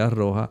o sea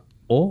roja,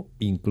 o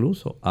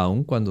incluso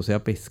aun cuando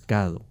sea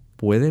pescado,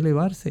 puede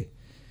elevarse,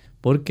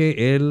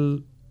 porque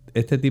el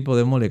este tipo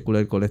de molécula,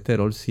 el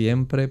colesterol,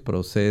 siempre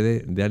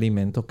procede de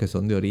alimentos que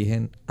son de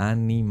origen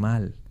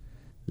animal.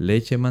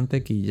 Leche,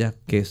 mantequilla,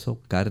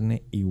 queso,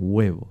 carne y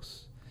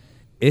huevos.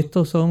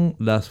 Estas son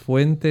las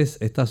fuentes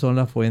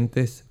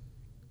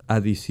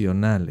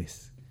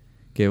adicionales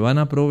que van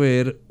a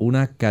proveer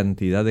una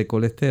cantidad de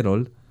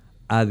colesterol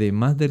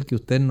además del que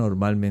usted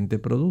normalmente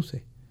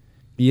produce.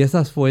 Y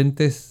esas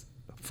fuentes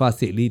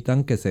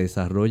facilitan que se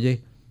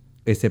desarrolle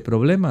ese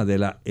problema de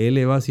la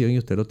elevación y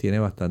usted lo tiene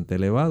bastante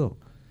elevado.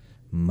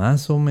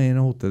 Más o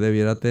menos usted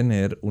debiera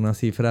tener una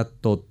cifra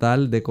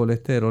total de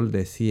colesterol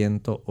de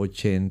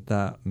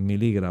 180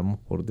 miligramos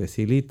por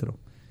decilitro.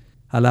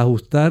 Al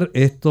ajustar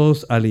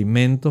estos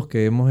alimentos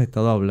que hemos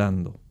estado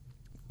hablando,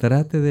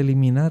 trate de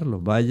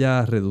eliminarlos,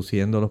 vaya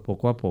reduciéndolos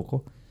poco a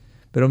poco.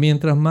 Pero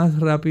mientras más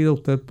rápido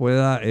usted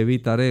pueda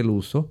evitar el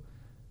uso,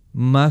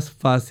 más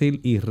fácil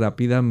y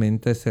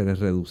rápidamente se le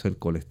reduce el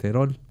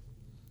colesterol.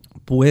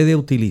 Puede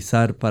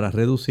utilizar para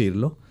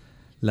reducirlo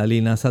la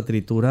linaza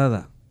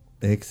triturada.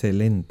 Es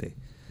excelente.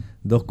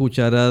 2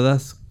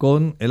 cucharadas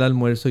con el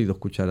almuerzo y 2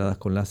 cucharadas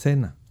con la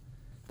cena.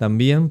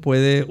 También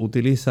puede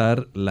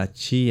utilizar la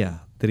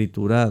chía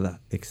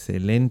triturada.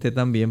 Excelente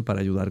también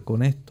para ayudar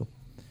con esto.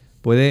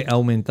 Puede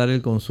aumentar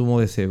el consumo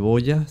de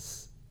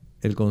cebollas,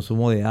 el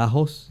consumo de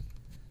ajos.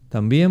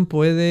 También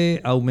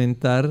puede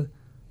aumentar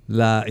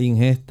la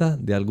ingesta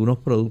de algunos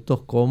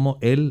productos como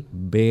el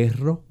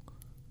berro,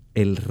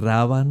 el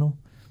rábano,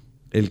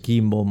 el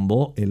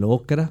quimbombó, el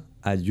ocra.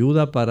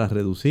 Ayuda para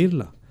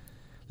reducirla.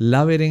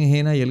 La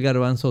berenjena y el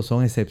garbanzo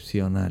son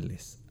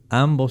excepcionales.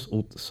 Ambos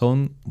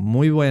son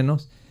muy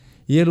buenos.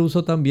 Y el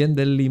uso también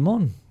del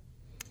limón.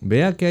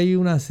 Vea que hay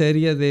una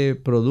serie de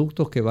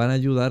productos que van a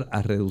ayudar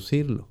a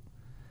reducirlo.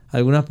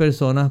 Algunas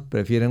personas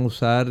prefieren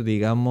usar,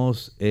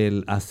 digamos,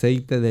 el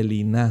aceite de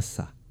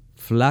linaza,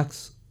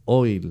 flax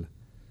oil.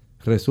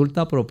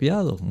 Resulta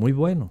apropiado, muy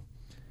bueno.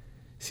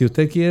 Si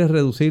usted quiere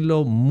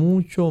reducirlo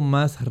mucho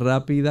más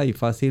rápida y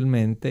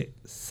fácilmente,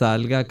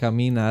 salga a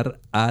caminar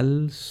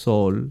al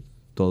sol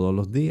todos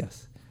los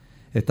días.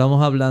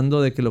 Estamos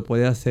hablando de que lo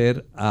puede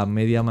hacer a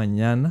media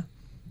mañana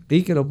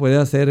y que lo puede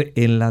hacer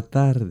en la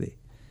tarde.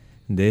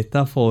 De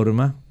esta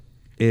forma,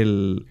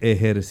 el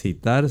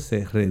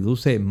ejercitarse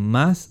reduce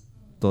más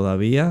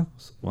todavía,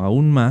 o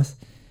aún más,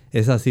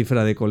 esa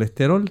cifra de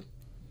colesterol,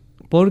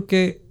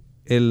 porque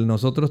el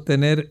nosotros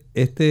tener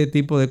este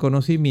tipo de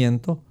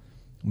conocimiento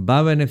va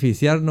a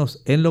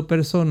beneficiarnos en lo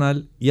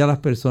personal y a las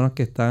personas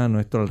que están a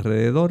nuestro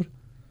alrededor.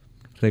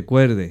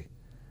 Recuerde,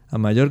 a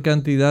mayor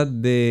cantidad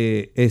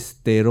de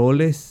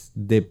esteroles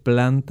de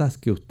plantas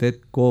que usted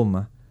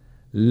coma,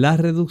 la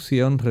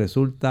reducción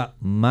resulta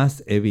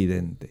más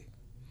evidente.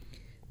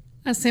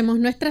 Hacemos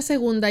nuestra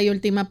segunda y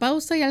última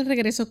pausa y al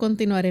regreso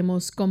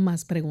continuaremos con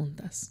más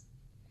preguntas.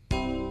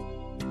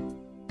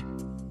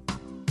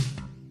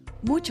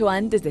 Mucho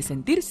antes de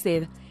sentir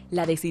sed,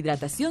 la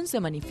deshidratación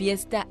se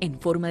manifiesta en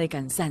forma de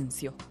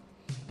cansancio.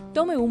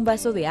 Tome un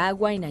vaso de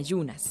agua en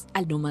ayunas,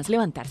 al no más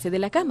levantarse de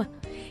la cama,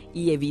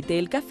 y evite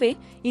el café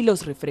y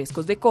los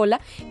refrescos de cola,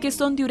 que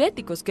son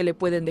diuréticos que le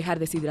pueden dejar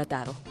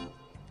deshidratado.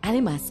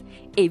 Además,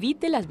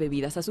 evite las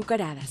bebidas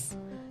azucaradas.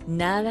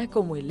 Nada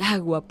como el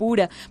agua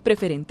pura,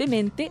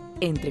 preferentemente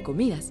entre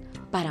comidas,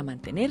 para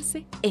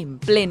mantenerse en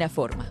plena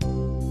forma.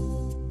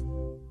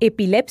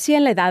 Epilepsia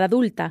en la edad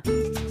adulta.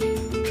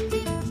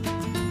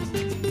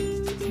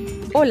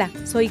 Hola,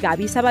 soy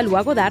Gaby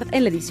Zabalúa Godard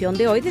en la edición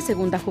de hoy de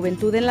Segunda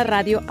Juventud en la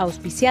Radio,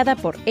 auspiciada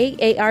por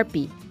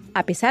AARP.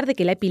 A pesar de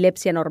que la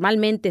epilepsia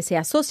normalmente se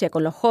asocia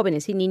con los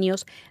jóvenes y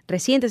niños,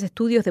 recientes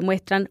estudios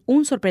demuestran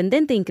un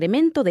sorprendente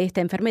incremento de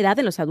esta enfermedad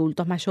en los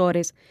adultos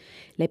mayores.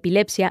 La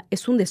epilepsia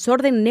es un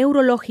desorden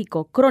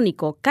neurológico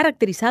crónico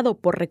caracterizado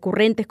por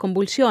recurrentes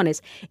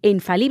convulsiones e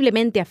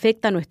infaliblemente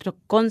afecta a nuestro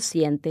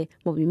consciente,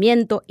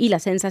 movimiento y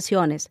las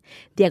sensaciones.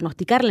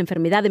 Diagnosticar la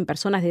enfermedad en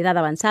personas de edad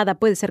avanzada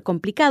puede ser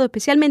complicado,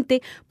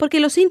 especialmente porque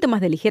los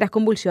síntomas de ligeras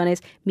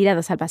convulsiones,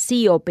 miradas al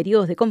vacío o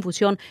periodos de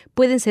confusión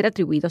pueden ser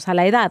atribuidos a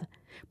la edad.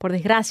 Por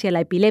desgracia, la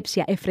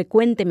epilepsia es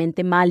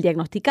frecuentemente mal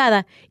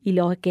diagnosticada y,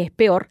 lo que es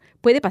peor,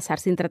 puede pasar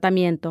sin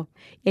tratamiento.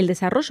 El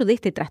desarrollo de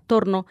este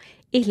trastorno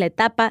es la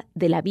etapa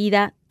de la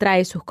vida,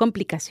 trae sus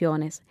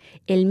complicaciones.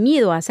 El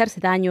miedo a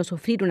hacerse daño o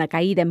sufrir una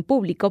caída en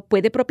público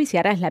puede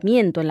propiciar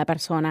aislamiento en la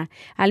persona.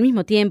 Al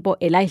mismo tiempo,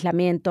 el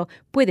aislamiento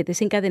puede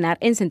desencadenar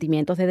en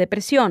sentimientos de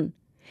depresión.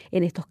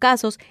 En estos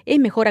casos, es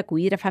mejor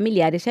acudir a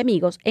familiares y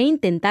amigos e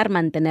intentar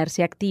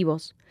mantenerse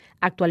activos.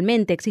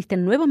 Actualmente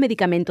existen nuevos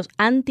medicamentos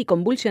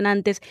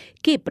anticonvulsionantes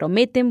que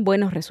prometen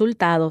buenos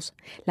resultados.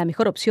 La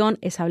mejor opción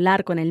es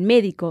hablar con el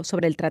médico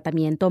sobre el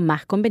tratamiento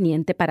más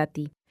conveniente para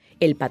ti.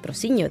 El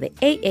patrocinio de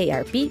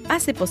AARP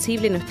hace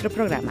posible nuestro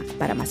programa.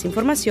 Para más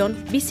información,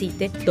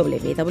 visite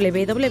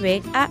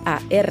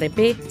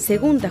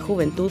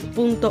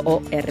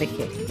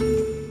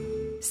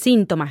www.aarpsegundajuventud.org.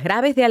 Síntomas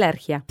graves de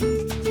alergia.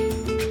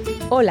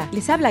 Hola,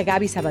 les habla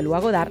Gaby Zabalúa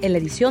Godard en la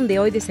edición de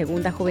hoy de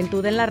Segunda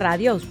Juventud en la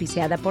Radio,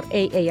 auspiciada por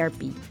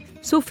AARP.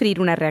 Sufrir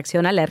una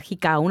reacción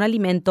alérgica a un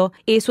alimento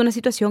es una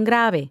situación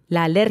grave.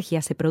 La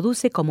alergia se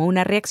produce como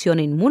una reacción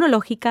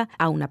inmunológica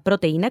a una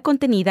proteína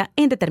contenida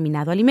en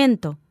determinado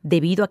alimento,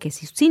 debido a que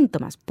sus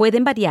síntomas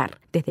pueden variar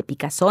desde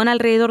picazón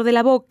alrededor de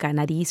la boca,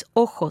 nariz,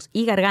 ojos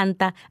y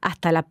garganta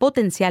hasta la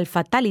potencial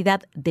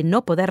fatalidad de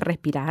no poder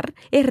respirar.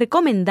 Es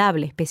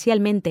recomendable,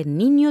 especialmente en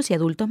niños y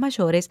adultos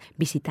mayores,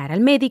 visitar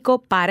al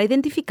médico para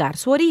identificar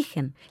su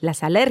origen.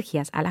 Las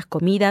alergias a las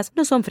comidas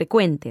no son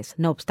frecuentes,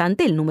 no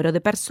obstante, el número de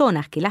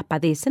personas que las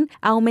padecen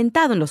ha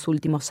aumentado en los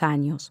últimos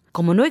años.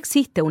 Como no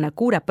existe una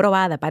cura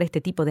probada para este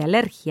tipo de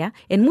alergia,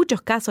 en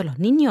muchos casos los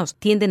niños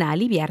tienden a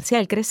aliviarse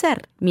al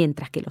crecer,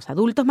 mientras que los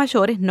adultos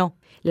mayores no.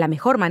 La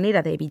mejor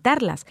manera de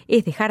evitarlas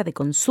es dejar de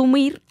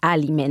consumir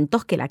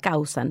alimentos que la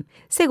causan.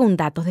 Según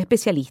datos de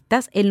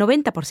especialistas, el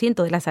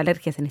 90% de las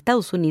alergias en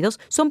Estados Unidos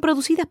son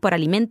producidas por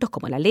alimentos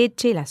como la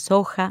leche, la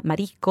soja,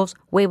 mariscos,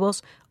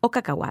 huevos o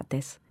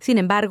cacahuates. Sin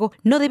embargo,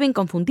 no deben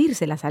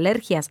confundirse las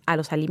alergias a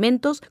los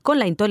alimentos con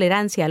la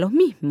intolerancia a los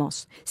mismos.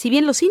 Si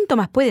bien los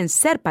síntomas pueden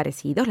ser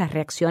parecidos, las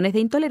reacciones de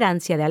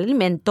intolerancia del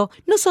alimento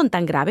no son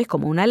tan graves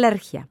como una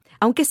alergia,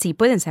 aunque sí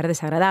pueden ser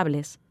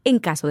desagradables. En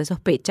caso de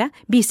sospecha,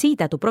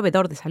 visita a tu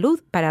proveedor de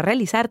salud para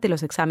realizarte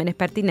los exámenes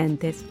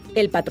pertinentes.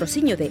 El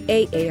patrocinio de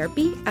AARP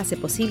hace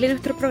posible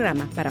nuestro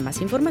programa. Para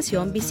más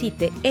información,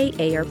 visite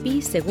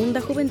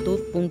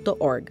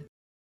aarpsegundajuventud.org.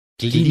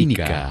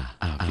 Clínica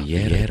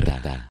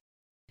Abierta.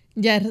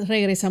 Ya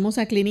regresamos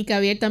a Clínica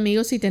Abierta,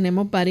 amigos, y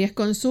tenemos varias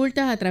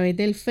consultas a través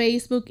del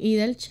Facebook y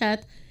del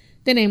chat.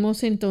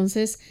 Tenemos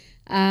entonces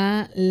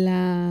a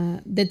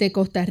la desde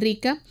Costa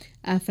Rica,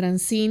 a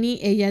Francini.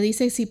 Ella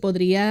dice si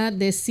podría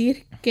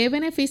decir qué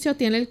beneficio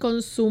tiene el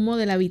consumo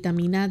de la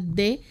vitamina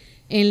D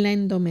en la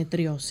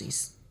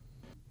endometriosis.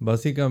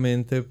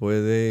 Básicamente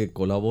puede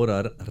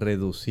colaborar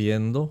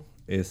reduciendo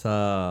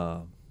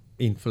esa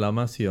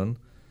inflamación,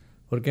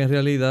 porque en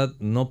realidad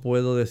no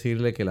puedo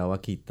decirle que la va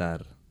a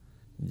quitar,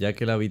 ya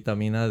que la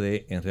vitamina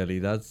D en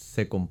realidad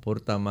se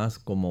comporta más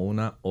como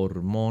una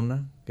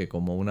hormona que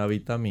como una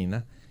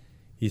vitamina,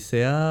 y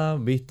se ha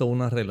visto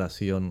una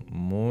relación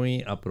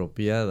muy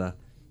apropiada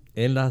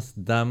en las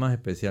damas,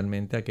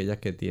 especialmente aquellas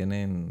que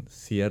tienen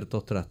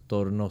ciertos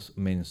trastornos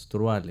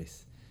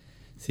menstruales.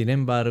 Sin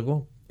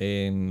embargo,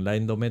 en la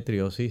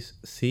endometriosis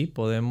sí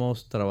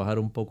podemos trabajar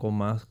un poco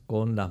más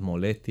con las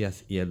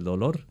molestias y el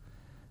dolor.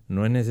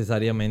 No es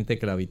necesariamente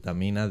que la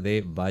vitamina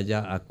D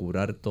vaya a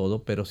curar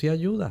todo, pero sí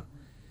ayuda.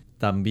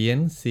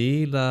 También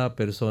si la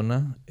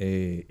persona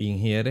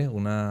ingiere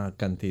una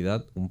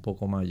cantidad un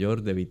poco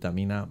mayor de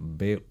vitamina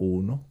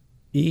B1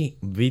 y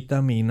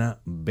vitamina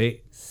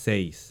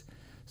B6.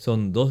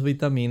 Son dos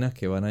vitaminas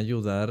que van a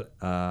ayudar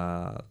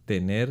a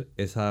tener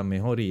esa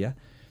mejoría.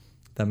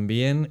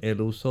 También el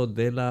uso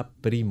de la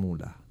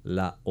prímula,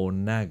 la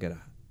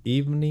onagra,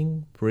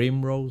 Evening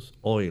Primrose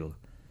Oil,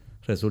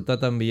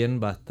 resulta también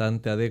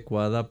bastante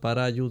adecuada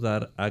para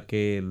ayudar a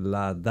que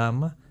la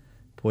dama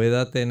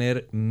pueda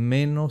tener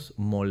menos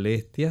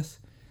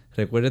molestias.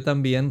 Recuerde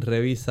también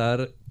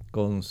revisar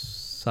con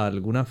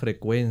alguna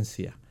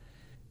frecuencia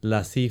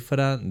la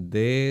cifra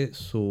de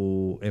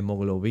su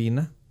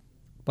hemoglobina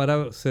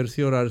para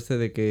cerciorarse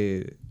de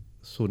que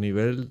su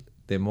nivel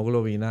de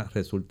hemoglobina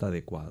resulta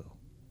adecuado.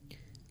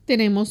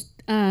 Tenemos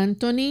a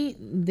Anthony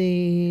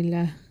de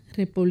la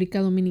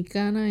República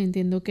Dominicana,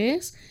 entiendo que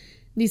es.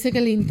 Dice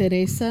que le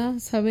interesa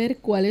saber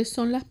cuáles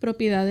son las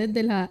propiedades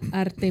de la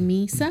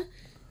artemisa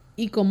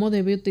y cómo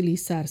debe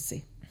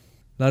utilizarse.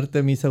 La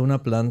artemisa es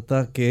una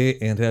planta que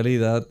en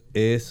realidad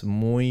es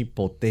muy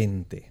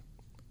potente.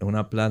 Es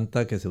una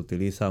planta que se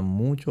utiliza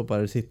mucho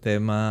para el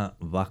sistema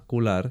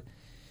vascular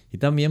y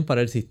también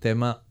para el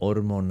sistema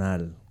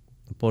hormonal,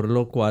 por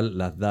lo cual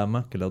las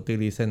damas que la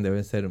utilicen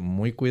deben ser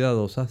muy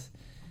cuidadosas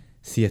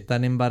si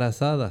están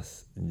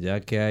embarazadas,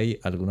 ya que hay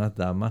algunas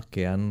damas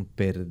que han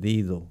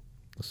perdido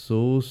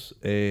sus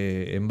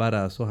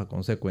embarazos a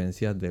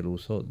consecuencia del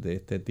uso de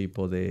este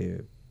tipo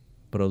de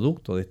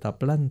producto, de esta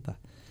planta.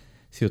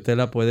 Si usted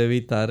la puede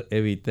evitar,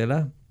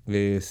 evítela.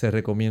 Se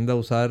recomienda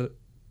usar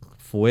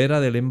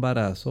fuera del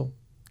embarazo,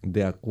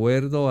 de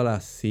acuerdo a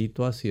la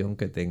situación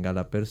que tenga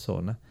la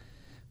persona.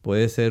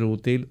 Puede ser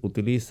útil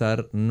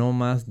utilizar no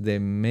más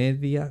de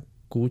media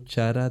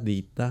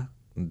cucharadita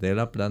de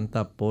la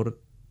planta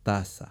por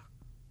taza.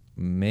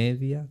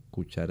 Media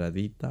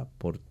cucharadita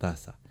por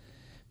taza.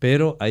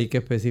 Pero hay que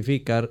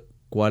especificar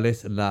cuál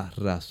es la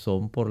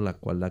razón por la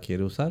cual la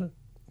quiere usar.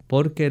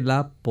 Porque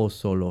la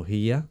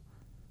posología,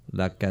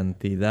 la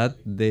cantidad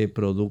de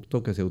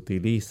producto que se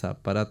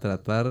utiliza para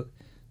tratar,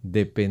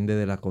 depende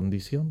de la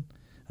condición.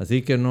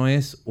 Así que no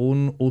es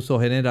un uso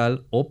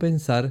general o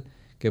pensar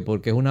que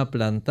porque es una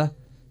planta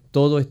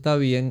todo está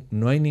bien,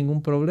 no hay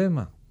ningún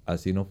problema.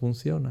 Así no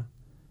funciona.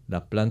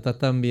 Las plantas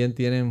también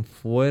tienen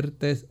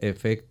fuertes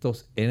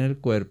efectos en el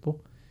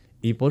cuerpo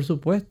y por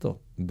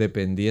supuesto,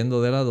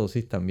 dependiendo de la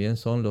dosis, también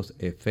son los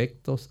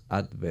efectos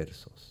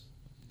adversos.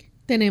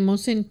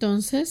 Tenemos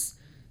entonces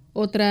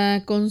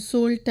otra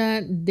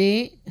consulta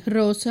de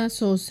Rosa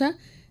Sosa.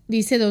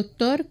 Dice,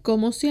 doctor,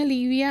 ¿cómo se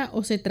alivia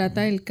o se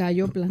trata el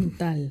callo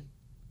plantar?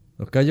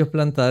 Los callos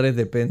plantares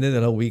dependen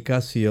de la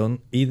ubicación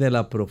y de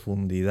la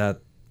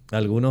profundidad.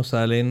 Algunos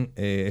salen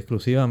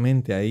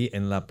exclusivamente ahí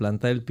en la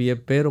planta del pie,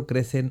 pero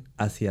crecen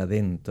hacia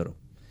adentro.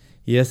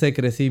 Y ese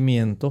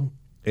crecimiento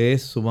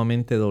es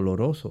sumamente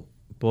doloroso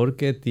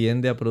porque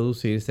tiende a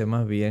producirse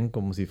más bien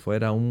como si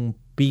fuera un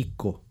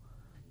pico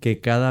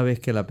que cada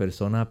vez que la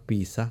persona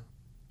pisa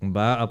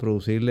va a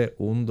producirle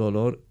un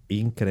dolor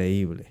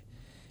increíble.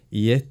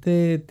 Y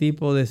este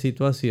tipo de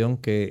situación,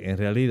 que en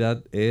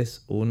realidad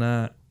es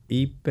una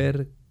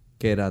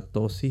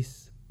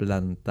hiperkeratosis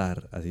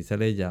plantar, así se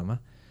le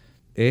llama,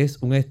 es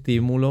un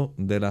estímulo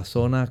de la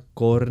zona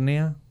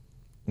córnea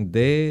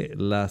de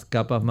las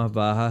capas más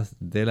bajas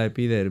de la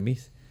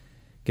epidermis,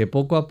 que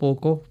poco a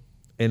poco,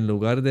 en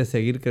lugar de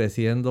seguir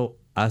creciendo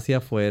hacia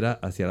afuera,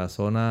 hacia la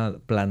zona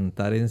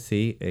plantar en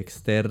sí,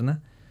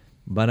 externa,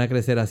 van a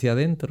crecer hacia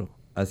adentro,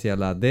 hacia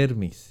la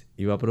dermis,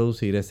 y va a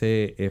producir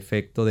ese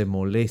efecto de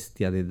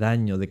molestia, de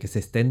daño, de que se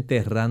está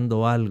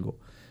enterrando algo.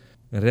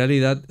 En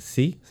realidad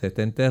sí, se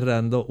está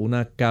enterrando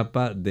una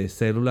capa de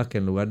células que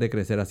en lugar de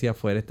crecer hacia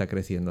afuera está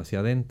creciendo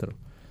hacia adentro.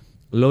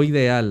 Lo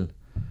ideal,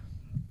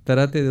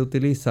 trate de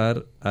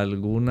utilizar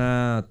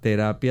alguna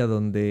terapia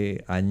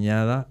donde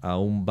añada a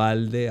un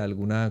balde,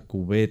 alguna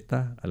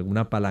cubeta,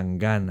 alguna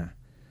palangana,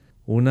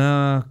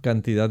 una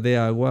cantidad de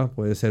agua,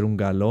 puede ser un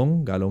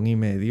galón, galón y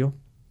medio,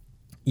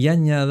 y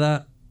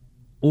añada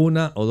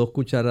 1 o 2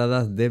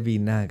 cucharadas de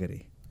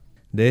vinagre.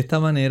 De esta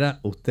manera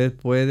usted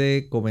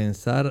puede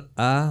comenzar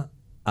a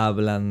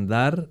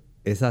ablandar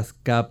esas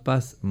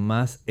capas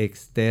más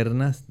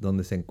externas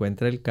donde se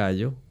encuentra el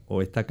callo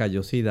o esta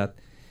callosidad,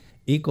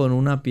 y con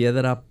una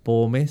piedra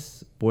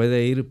pómez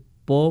puede ir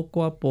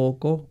poco a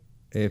poco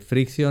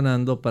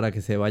friccionando para que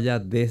se vaya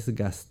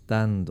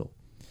desgastando.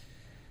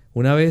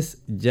 Una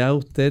vez ya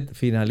usted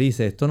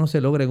finalice, esto no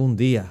se logra en un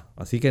día,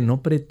 así que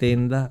no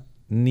pretenda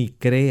ni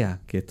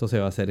crea que esto se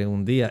va a hacer en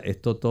un día.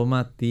 Esto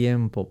toma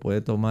tiempo, puede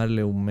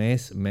tomarle un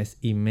mes, mes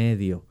y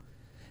medio,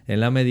 en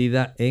la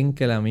medida en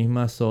que la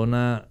misma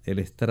zona, el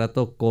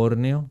estrato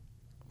córneo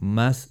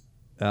más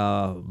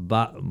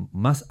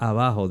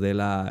abajo de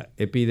la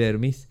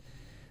epidermis,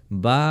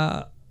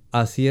 va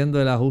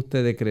haciendo el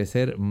ajuste de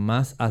crecer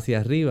más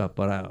hacia arriba,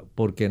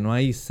 porque no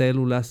hay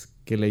células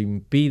que le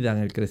impidan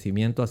el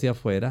crecimiento hacia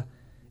afuera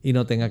y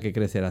no tenga que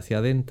crecer hacia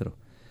adentro.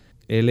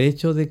 El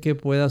hecho de que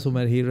pueda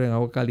sumergirlo en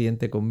agua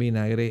caliente con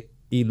vinagre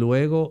y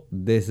luego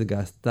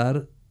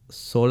desgastar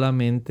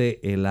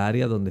solamente el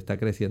área donde está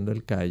creciendo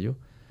el callo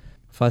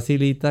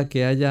facilita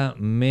que haya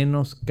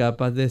menos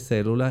capas de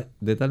células,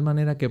 de tal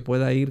manera que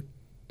pueda ir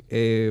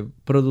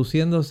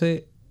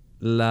produciéndose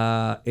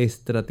la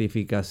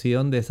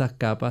estratificación de esas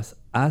capas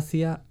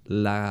hacia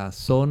la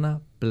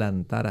zona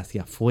plantar,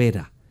 hacia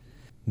afuera.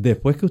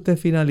 Después que usted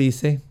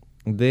finalice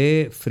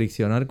de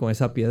friccionar con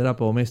esa piedra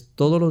pómez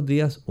todos los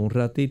días un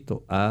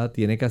ratito,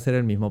 tiene que hacer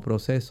el mismo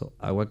proceso: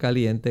 agua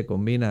caliente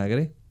con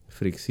vinagre,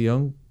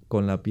 fricción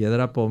con la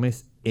piedra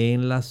pómez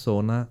en la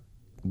zona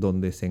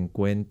donde se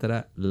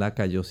encuentra la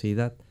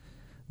callosidad.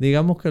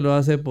 Digamos que lo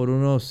hace por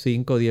unos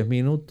 5 o 10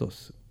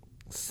 minutos.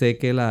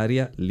 Seque el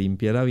área,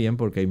 límpiala bien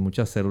porque hay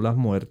muchas células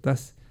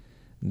muertas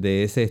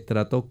de ese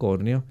estrato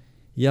córneo,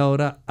 y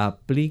ahora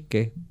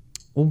aplique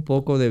un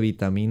poco de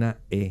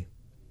vitamina E.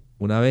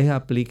 Una vez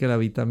aplique la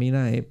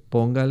vitamina E,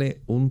 póngale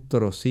un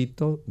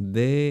trocito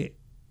de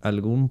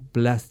algún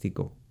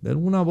plástico, de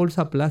alguna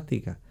bolsa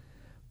plástica.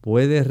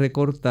 Puede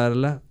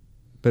recortarla,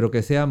 pero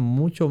que sea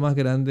mucho más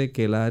grande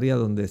que el área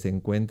donde se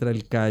encuentra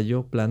el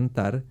callo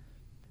plantar,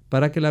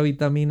 para que la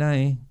vitamina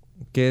E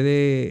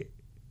quede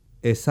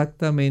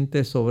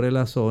exactamente sobre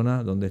la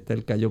zona donde está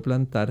el callo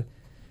plantar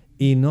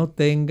y no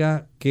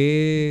tenga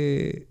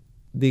que,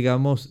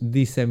 digamos,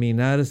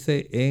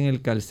 diseminarse en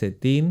el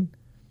calcetín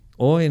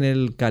o en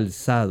el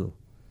calzado.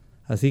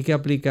 Así que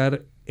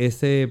aplicar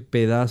ese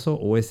pedazo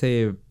o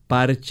ese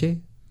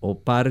parche o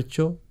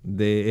parcho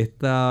de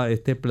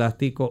este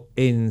plástico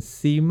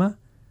encima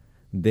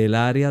del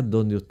área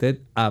donde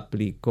usted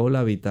aplicó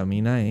la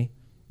vitamina E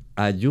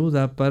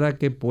ayuda para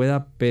que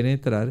pueda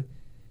penetrar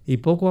y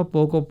poco a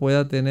poco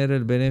pueda tener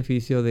el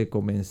beneficio de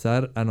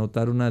comenzar a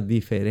notar una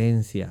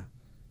diferencia.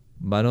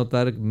 Va a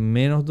notar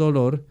menos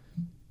dolor,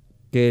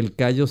 que el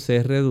callo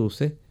se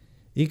reduce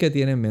y que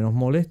tiene menos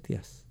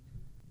molestias.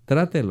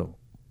 Trátelo,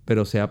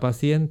 pero sea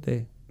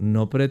paciente.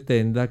 No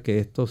pretenda que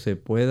esto se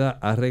pueda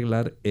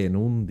arreglar en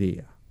un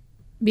día.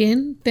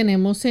 Bien,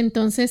 tenemos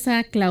entonces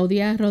a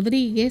Claudia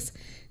Rodríguez.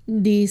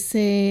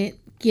 Dice: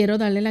 quiero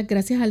darle las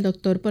gracias al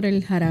doctor por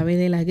el jarabe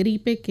de la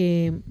gripe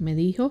que me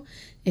dijo.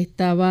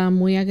 Estaba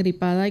muy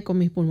agripada y con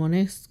mis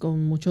pulmones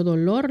con mucho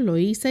dolor. Lo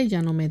hice y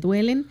ya no me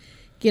duelen.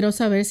 Quiero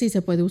saber si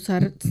se puede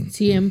usar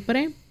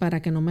siempre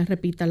para que no me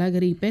repita la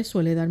gripe.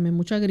 Suele darme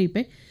mucha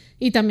gripe.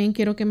 Y también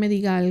quiero que me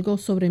diga algo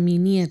sobre mi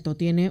nieto.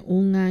 Tiene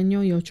 1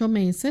 año y 8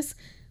 meses.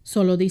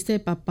 Solo dice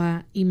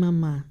papá y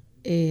mamá.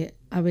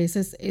 A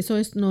veces, ¿eso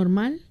es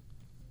normal?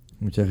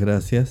 Muchas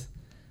gracias.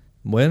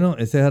 Bueno,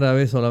 ese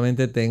jarabe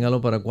solamente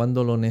téngalo para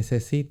cuando lo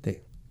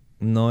necesite.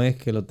 No es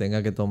que lo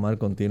tenga que tomar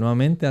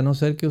continuamente, a no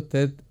ser que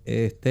usted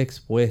esté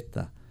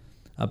expuesta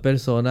a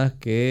personas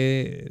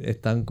que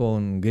están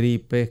con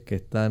gripes, que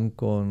están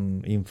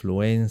con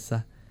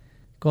influenza,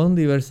 con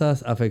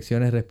diversas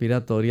afecciones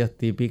respiratorias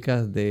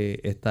típicas de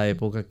esta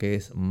época que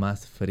es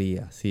más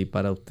fría. Si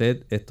para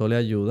usted esto le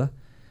ayuda,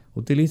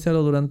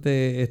 utilícelo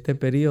durante este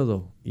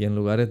periodo y en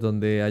lugares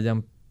donde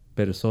hayan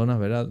personas,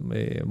 ¿verdad?,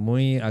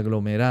 muy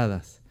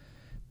aglomeradas.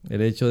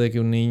 El hecho de que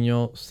un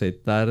niño se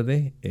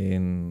tarde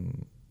en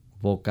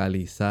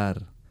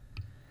vocalizar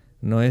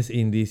no es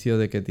indicio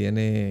de que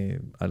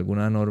tiene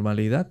alguna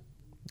normalidad,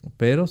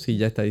 pero si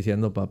ya está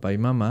diciendo papá y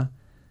mamá,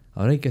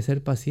 ahora hay que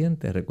ser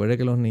paciente. Recuerde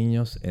que los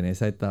niños en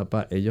esa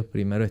etapa, ellos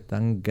primero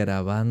están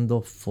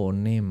grabando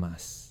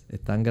fonemas,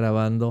 están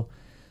grabando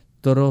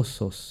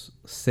trozos,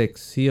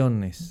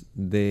 secciones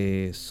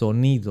de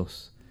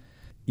sonidos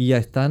y ya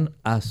están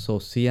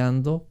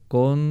asociando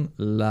con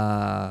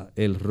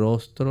el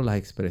rostro, las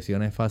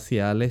expresiones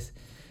faciales,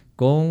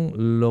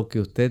 con lo que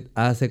usted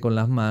hace con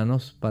las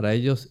manos, para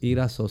ellos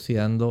ir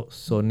asociando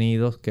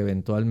sonidos que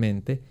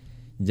eventualmente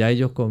ya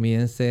ellos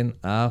comiencen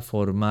a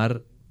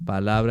formar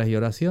palabras y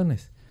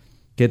oraciones.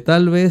 Que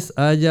tal vez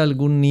haya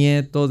algún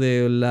nieto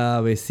de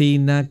la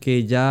vecina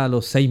que ya a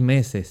los 6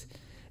 meses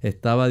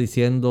estaba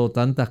diciendo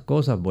tantas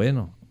cosas.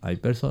 Bueno, hay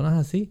personas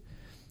así,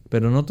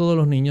 pero no todos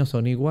los niños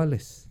son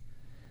iguales.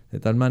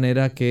 De tal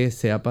manera que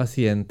sea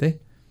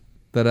paciente,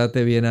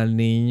 trate bien al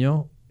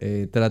niño,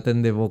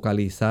 traten de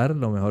vocalizar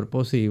lo mejor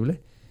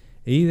posible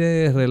y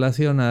de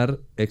relacionar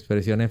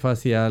expresiones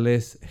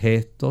faciales,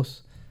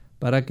 gestos,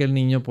 para que el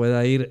niño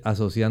pueda ir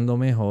asociando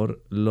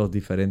mejor los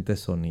diferentes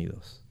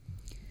sonidos.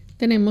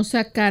 Tenemos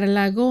a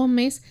Carla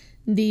Gómez,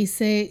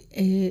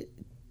 dice,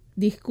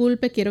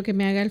 disculpe, quiero que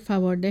me haga el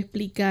favor de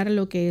explicar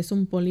lo que es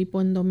un pólipo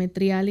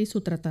endometrial y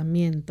su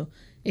tratamiento.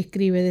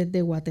 Escribe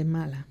desde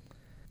Guatemala.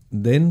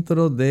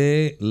 Dentro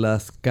de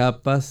las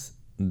capas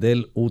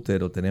del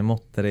útero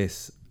tenemos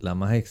 3, la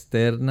más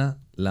externa,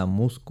 la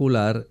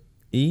muscular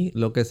y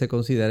lo que se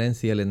considera en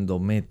sí el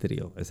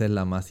endometrio. Esa es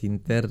la más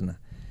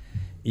interna.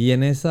 Y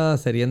en esa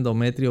sería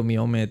endometrio,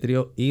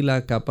 miometrio y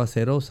la capa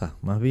serosa,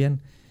 más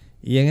bien.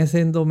 Y en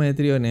ese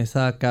endometrio, en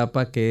esa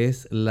capa que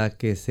es la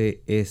que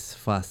se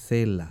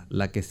esfacela,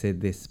 la que se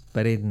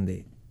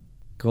desprende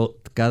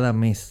cada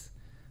mes,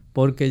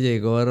 porque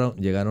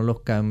llegaron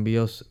los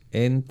cambios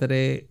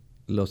entre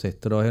los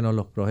estrógenos,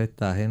 los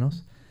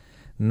progestágenos.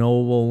 No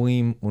hubo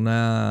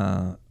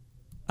una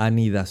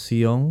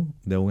anidación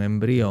de un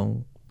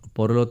embrión,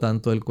 por lo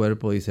tanto el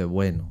cuerpo dice,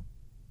 bueno,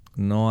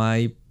 no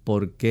hay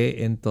por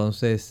qué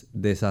entonces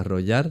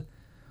desarrollar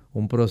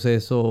un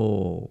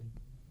proceso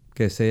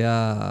que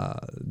sea,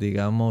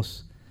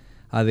 digamos,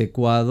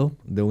 adecuado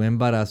de un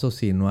embarazo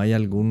si no hay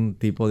algún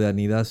tipo de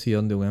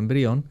anidación de un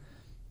embrión.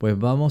 Pues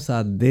vamos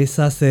a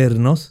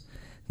deshacernos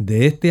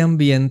de este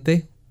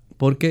ambiente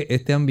porque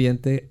este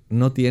ambiente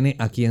no tiene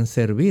a quién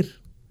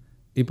servir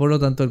y por lo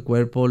tanto el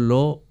cuerpo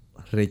lo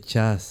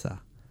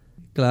rechaza.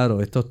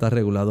 Claro, esto está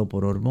regulado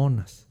por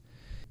hormonas.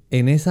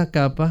 En esa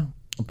capa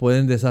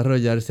pueden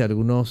desarrollarse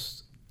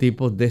algunos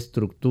tipos de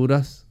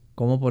estructuras,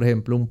 como por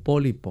ejemplo un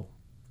pólipo.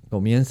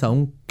 Comienza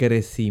un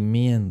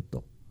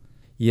crecimiento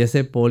y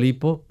ese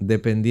pólipo,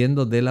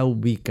 dependiendo de la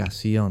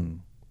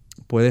ubicación,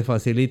 puede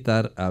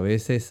facilitar a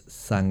veces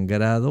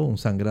sangrado, un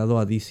sangrado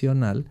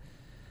adicional.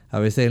 A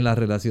veces en la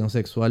relación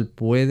sexual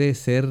puede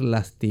ser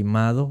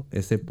lastimado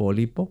ese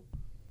pólipo.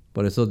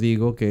 Por eso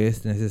digo que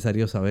es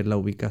necesario saber la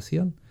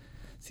ubicación.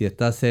 Si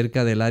está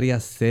cerca del área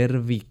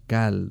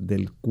cervical,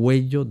 del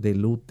cuello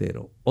del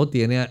útero, o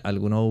tiene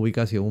alguna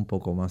ubicación un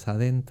poco más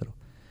adentro.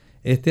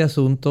 Este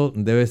asunto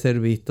debe ser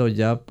visto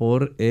ya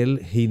por el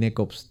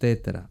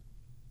ginecobstetra,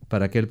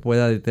 para que él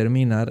pueda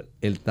determinar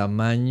el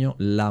tamaño,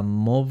 la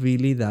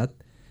movilidad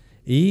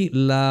y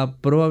la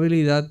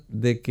probabilidad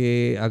de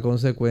que a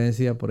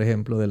consecuencia, por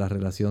ejemplo, de la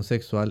relación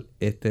sexual,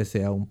 este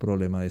sea un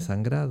problema de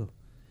sangrado.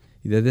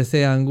 Y desde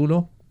ese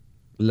ángulo,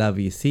 la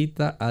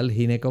visita al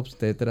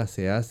ginecobstetra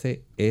se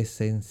hace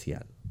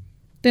esencial.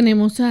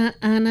 Tenemos a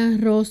Ana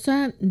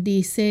Rosa,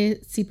 dice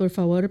si por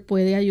favor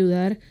puede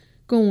ayudar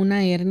con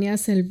una hernia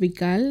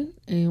cervical,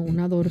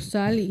 una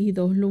dorsal y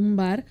 2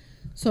 lumbar.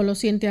 Solo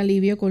siente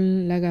alivio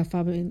con la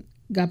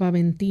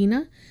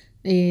gabapentina.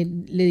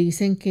 Le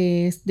dicen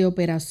que es de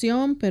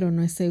operación, pero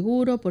no es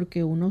seguro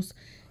porque unos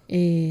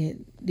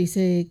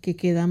dice que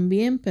quedan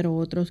bien, pero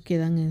otros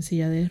quedan en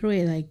silla de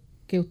rueda. ¿Y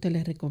qué usted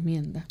les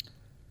recomienda?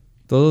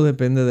 Todo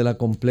depende de la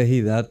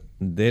complejidad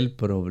del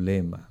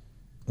problema.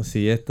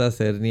 Si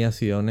estas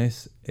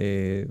herniaciones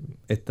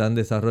están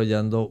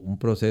desarrollando un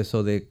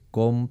proceso de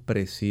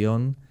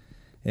compresión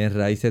en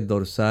raíces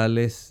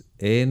dorsales,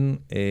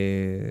 en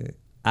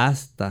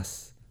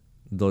astas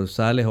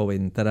dorsales o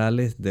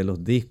ventrales de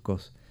los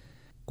discos,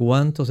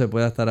 cuánto se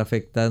puede estar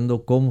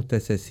afectando, cómo usted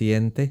se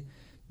siente,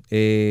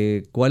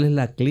 cuál es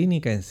la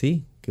clínica en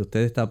sí que usted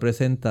está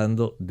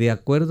presentando, de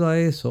acuerdo a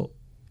eso,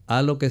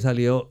 a lo que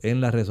salió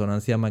en la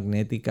resonancia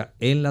magnética,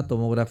 en la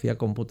tomografía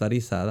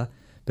computarizada,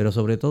 pero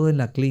sobre todo en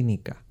la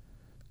clínica.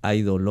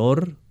 Hay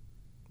dolor,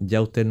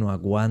 ya usted no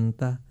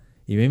aguanta,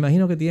 y me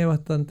imagino que tiene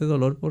bastante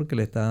dolor porque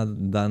le está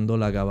dando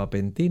la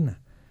gabapentina.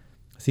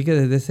 Así que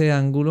desde ese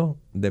ángulo,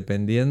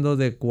 dependiendo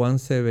de cuán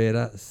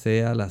severa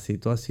sea la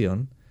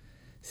situación,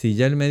 si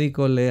ya el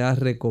médico le ha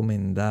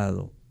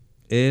recomendado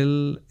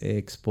el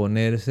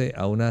exponerse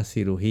a una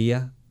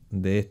cirugía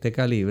de este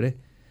calibre,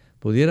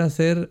 pudiera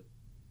ser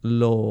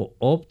lo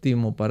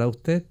óptimo para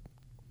usted.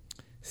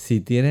 Si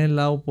tienen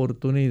la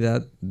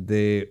oportunidad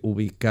de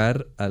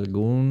ubicar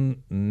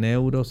algún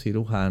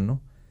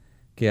neurocirujano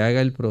que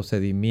haga el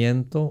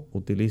procedimiento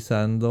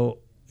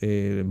utilizando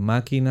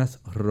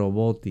máquinas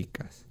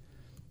robóticas,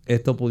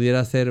 esto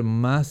pudiera ser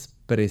más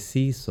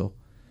preciso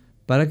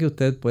para que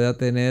usted pueda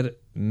tener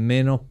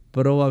menos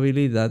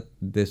probabilidad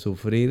de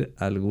sufrir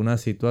alguna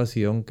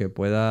situación que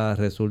pueda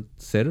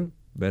ser,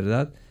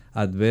 ¿verdad?,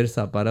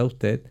 adversa para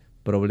usted,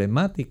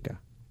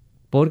 problemática.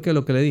 Porque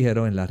lo que le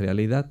dijeron es la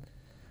realidad.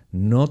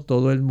 No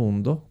todo el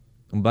mundo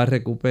va a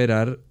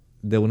recuperar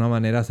de una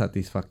manera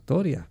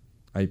satisfactoria.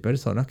 Hay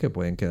personas que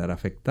pueden quedar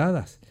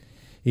afectadas.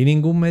 Y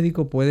ningún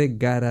médico puede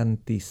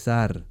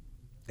garantizar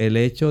el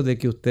hecho de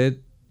que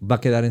usted va a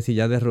quedar en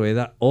silla de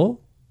rueda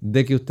o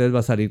de que usted va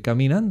a salir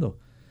caminando.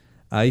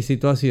 Hay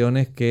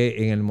situaciones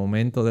que en el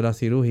momento de la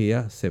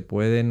cirugía se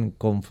pueden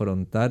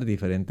confrontar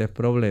diferentes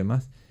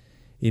problemas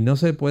y no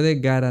se puede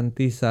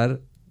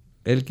garantizar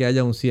el que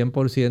haya un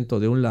 100%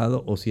 de un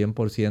lado o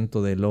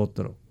 100% del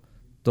otro.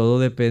 Todo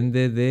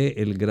depende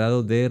del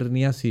grado de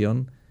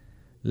herniación,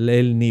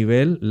 el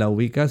nivel, la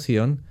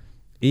ubicación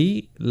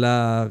y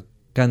la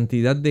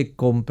cantidad de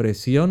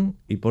compresión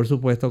y, por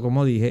supuesto,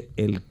 como dije,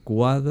 el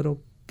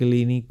cuadro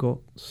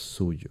clínico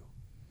suyo.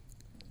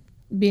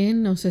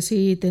 Bien, no sé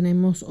si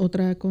tenemos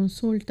otra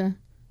consulta.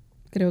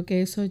 Creo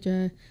que eso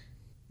ya...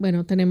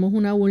 Bueno, tenemos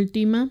una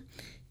última.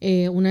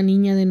 Una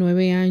niña de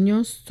 9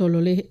 años,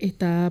 solo le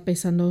está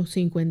pesando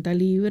 50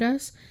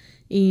 libras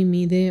y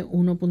mide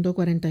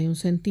 1.41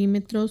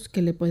 centímetros.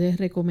 ¿Qué le puedes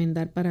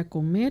recomendar para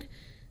comer?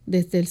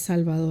 Desde El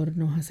Salvador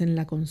nos hacen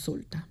la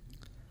consulta.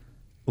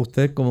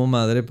 Usted como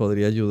madre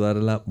podría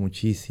ayudarla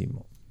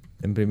muchísimo.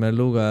 En primer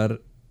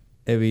lugar,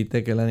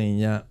 evite que la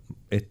niña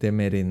esté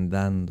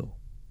merendando.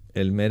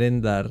 El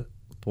merendar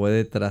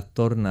puede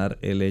trastornar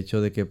el hecho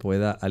de que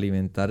pueda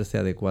alimentarse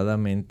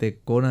adecuadamente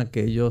con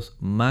aquellos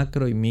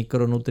macro y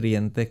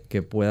micronutrientes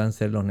que puedan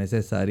ser los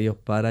necesarios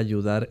para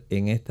ayudar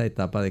en esta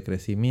etapa de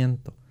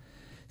crecimiento.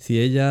 Si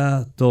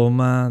ella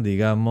toma,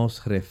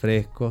 digamos,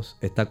 refrescos,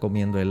 está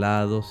comiendo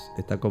helados,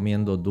 está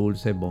comiendo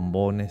dulces,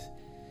 bombones,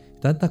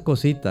 tantas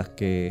cositas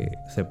que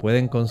se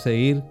pueden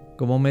conseguir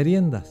como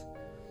meriendas,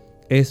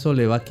 eso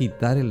le va a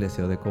quitar el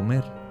deseo de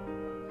comer.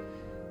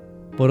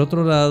 Por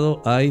otro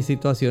lado, hay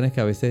situaciones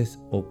que a veces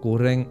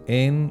ocurren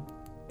en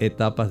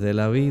etapas de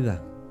la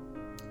vida.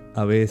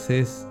 A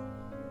veces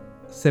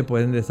se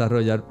pueden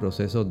desarrollar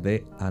procesos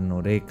de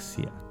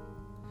anorexia.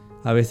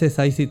 A veces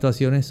hay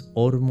situaciones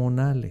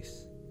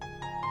hormonales.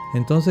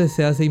 Entonces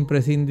se hace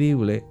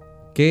imprescindible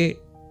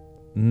que,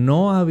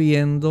 no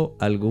habiendo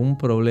algún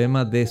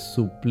problema de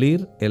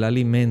suplir el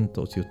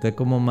alimento, si usted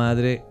como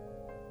madre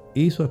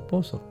y su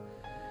esposo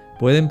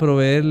pueden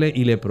proveerle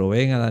y le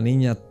proveen a la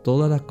niña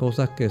todas las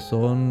cosas que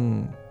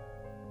son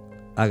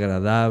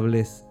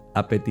agradables,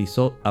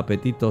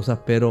 apetitosas,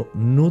 pero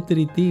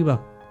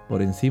nutritivas,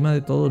 por encima de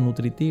todo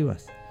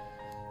nutritivas,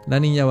 la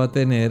niña va a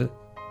tener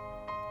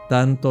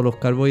tanto los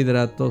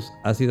carbohidratos,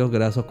 ácidos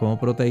grasos como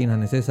proteínas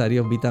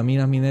necesarios,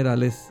 vitaminas,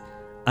 minerales,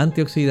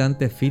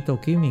 antioxidantes,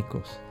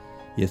 fitoquímicos,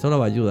 y eso la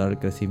va a ayudar al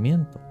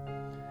crecimiento.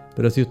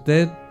 Pero si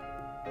usted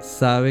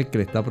sabe que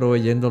le está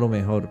proveyendo lo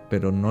mejor,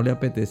 pero no le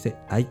apetece,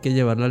 hay que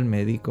llevarla al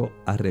médico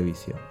a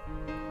revisión.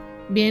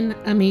 Bien,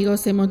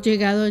 amigos, hemos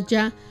llegado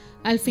ya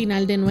al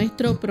final de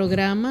nuestro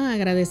programa.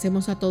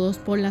 Agradecemos a todos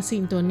por la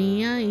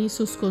sintonía y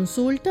sus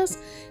consultas.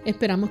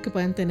 Esperamos que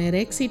puedan tener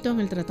éxito en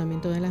el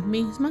tratamiento de las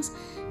mismas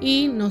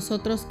y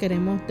nosotros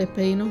queremos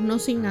despedirnos, no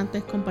sin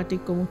antes compartir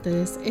con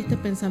ustedes este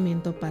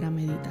pensamiento para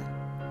meditar.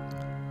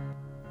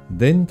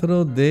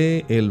 Dentro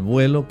del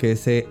vuelo que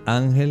ese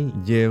ángel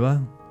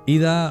lleva y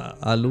da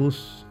a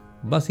luz,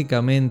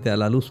 básicamente a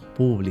la luz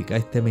pública,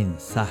 este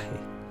mensaje: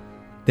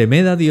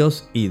 temed a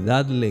Dios y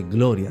dadle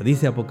gloria,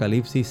 dice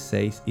Apocalipsis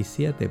 6 y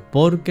 7,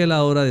 porque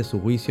la hora de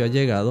su juicio ha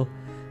llegado.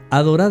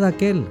 Adorad a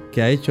aquel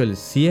que ha hecho el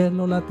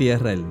cielo, la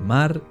tierra, el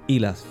mar y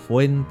las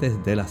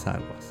fuentes de las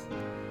aguas.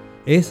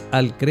 Es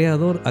al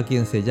Creador a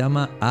quien se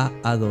llama a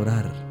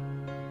adorar.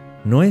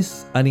 No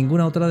es a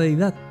ninguna otra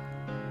deidad.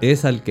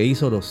 Es al que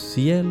hizo los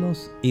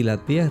cielos y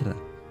la tierra,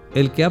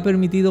 el que ha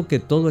permitido que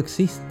todo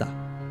exista.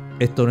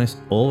 Esto no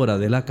es obra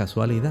de la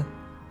casualidad.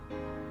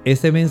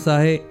 Ese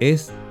mensaje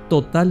es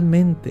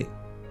totalmente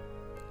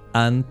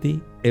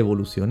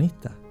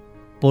anti-evolucionista,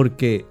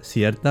 porque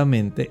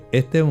ciertamente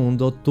este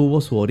mundo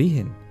tuvo su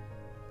origen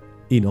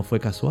y no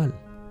fue casual.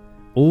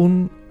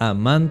 Un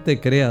amante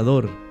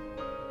creador,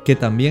 que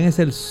también es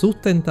el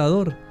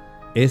sustentador,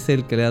 es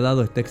el que le ha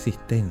dado esta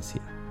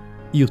existencia.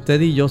 Y usted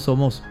y yo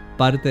somos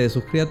parte de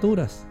sus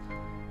criaturas.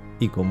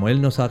 Y como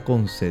Él nos ha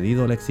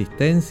concedido la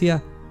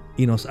existencia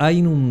y nos ha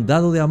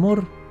inundado de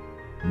amor,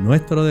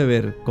 nuestro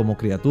deber como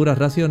criaturas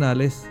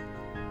racionales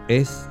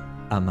es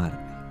amarle.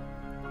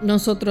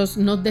 Nosotros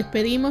nos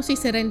despedimos y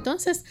será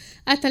entonces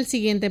hasta el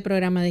siguiente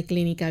programa de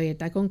Clínica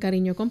Abierta. Con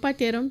cariño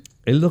compartieron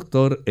el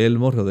doctor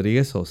Elmo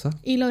Rodríguez Sosa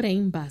y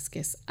Lorraine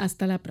Vázquez.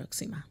 Hasta la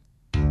próxima.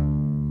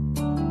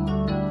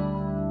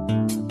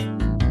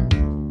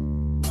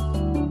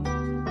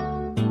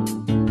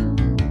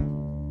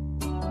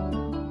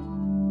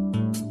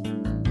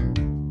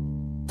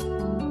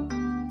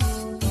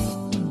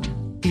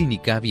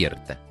 Clínica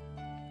Abierta.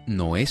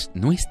 No es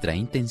nuestra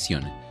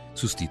intención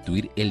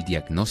sustituir el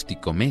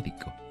diagnóstico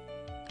médico.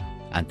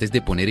 Antes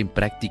de poner en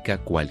práctica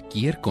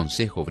cualquier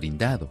consejo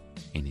brindado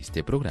en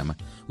este programa,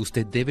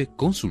 usted debe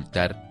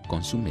consultar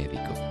con su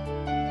médico.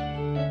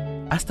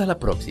 Hasta la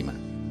próxima.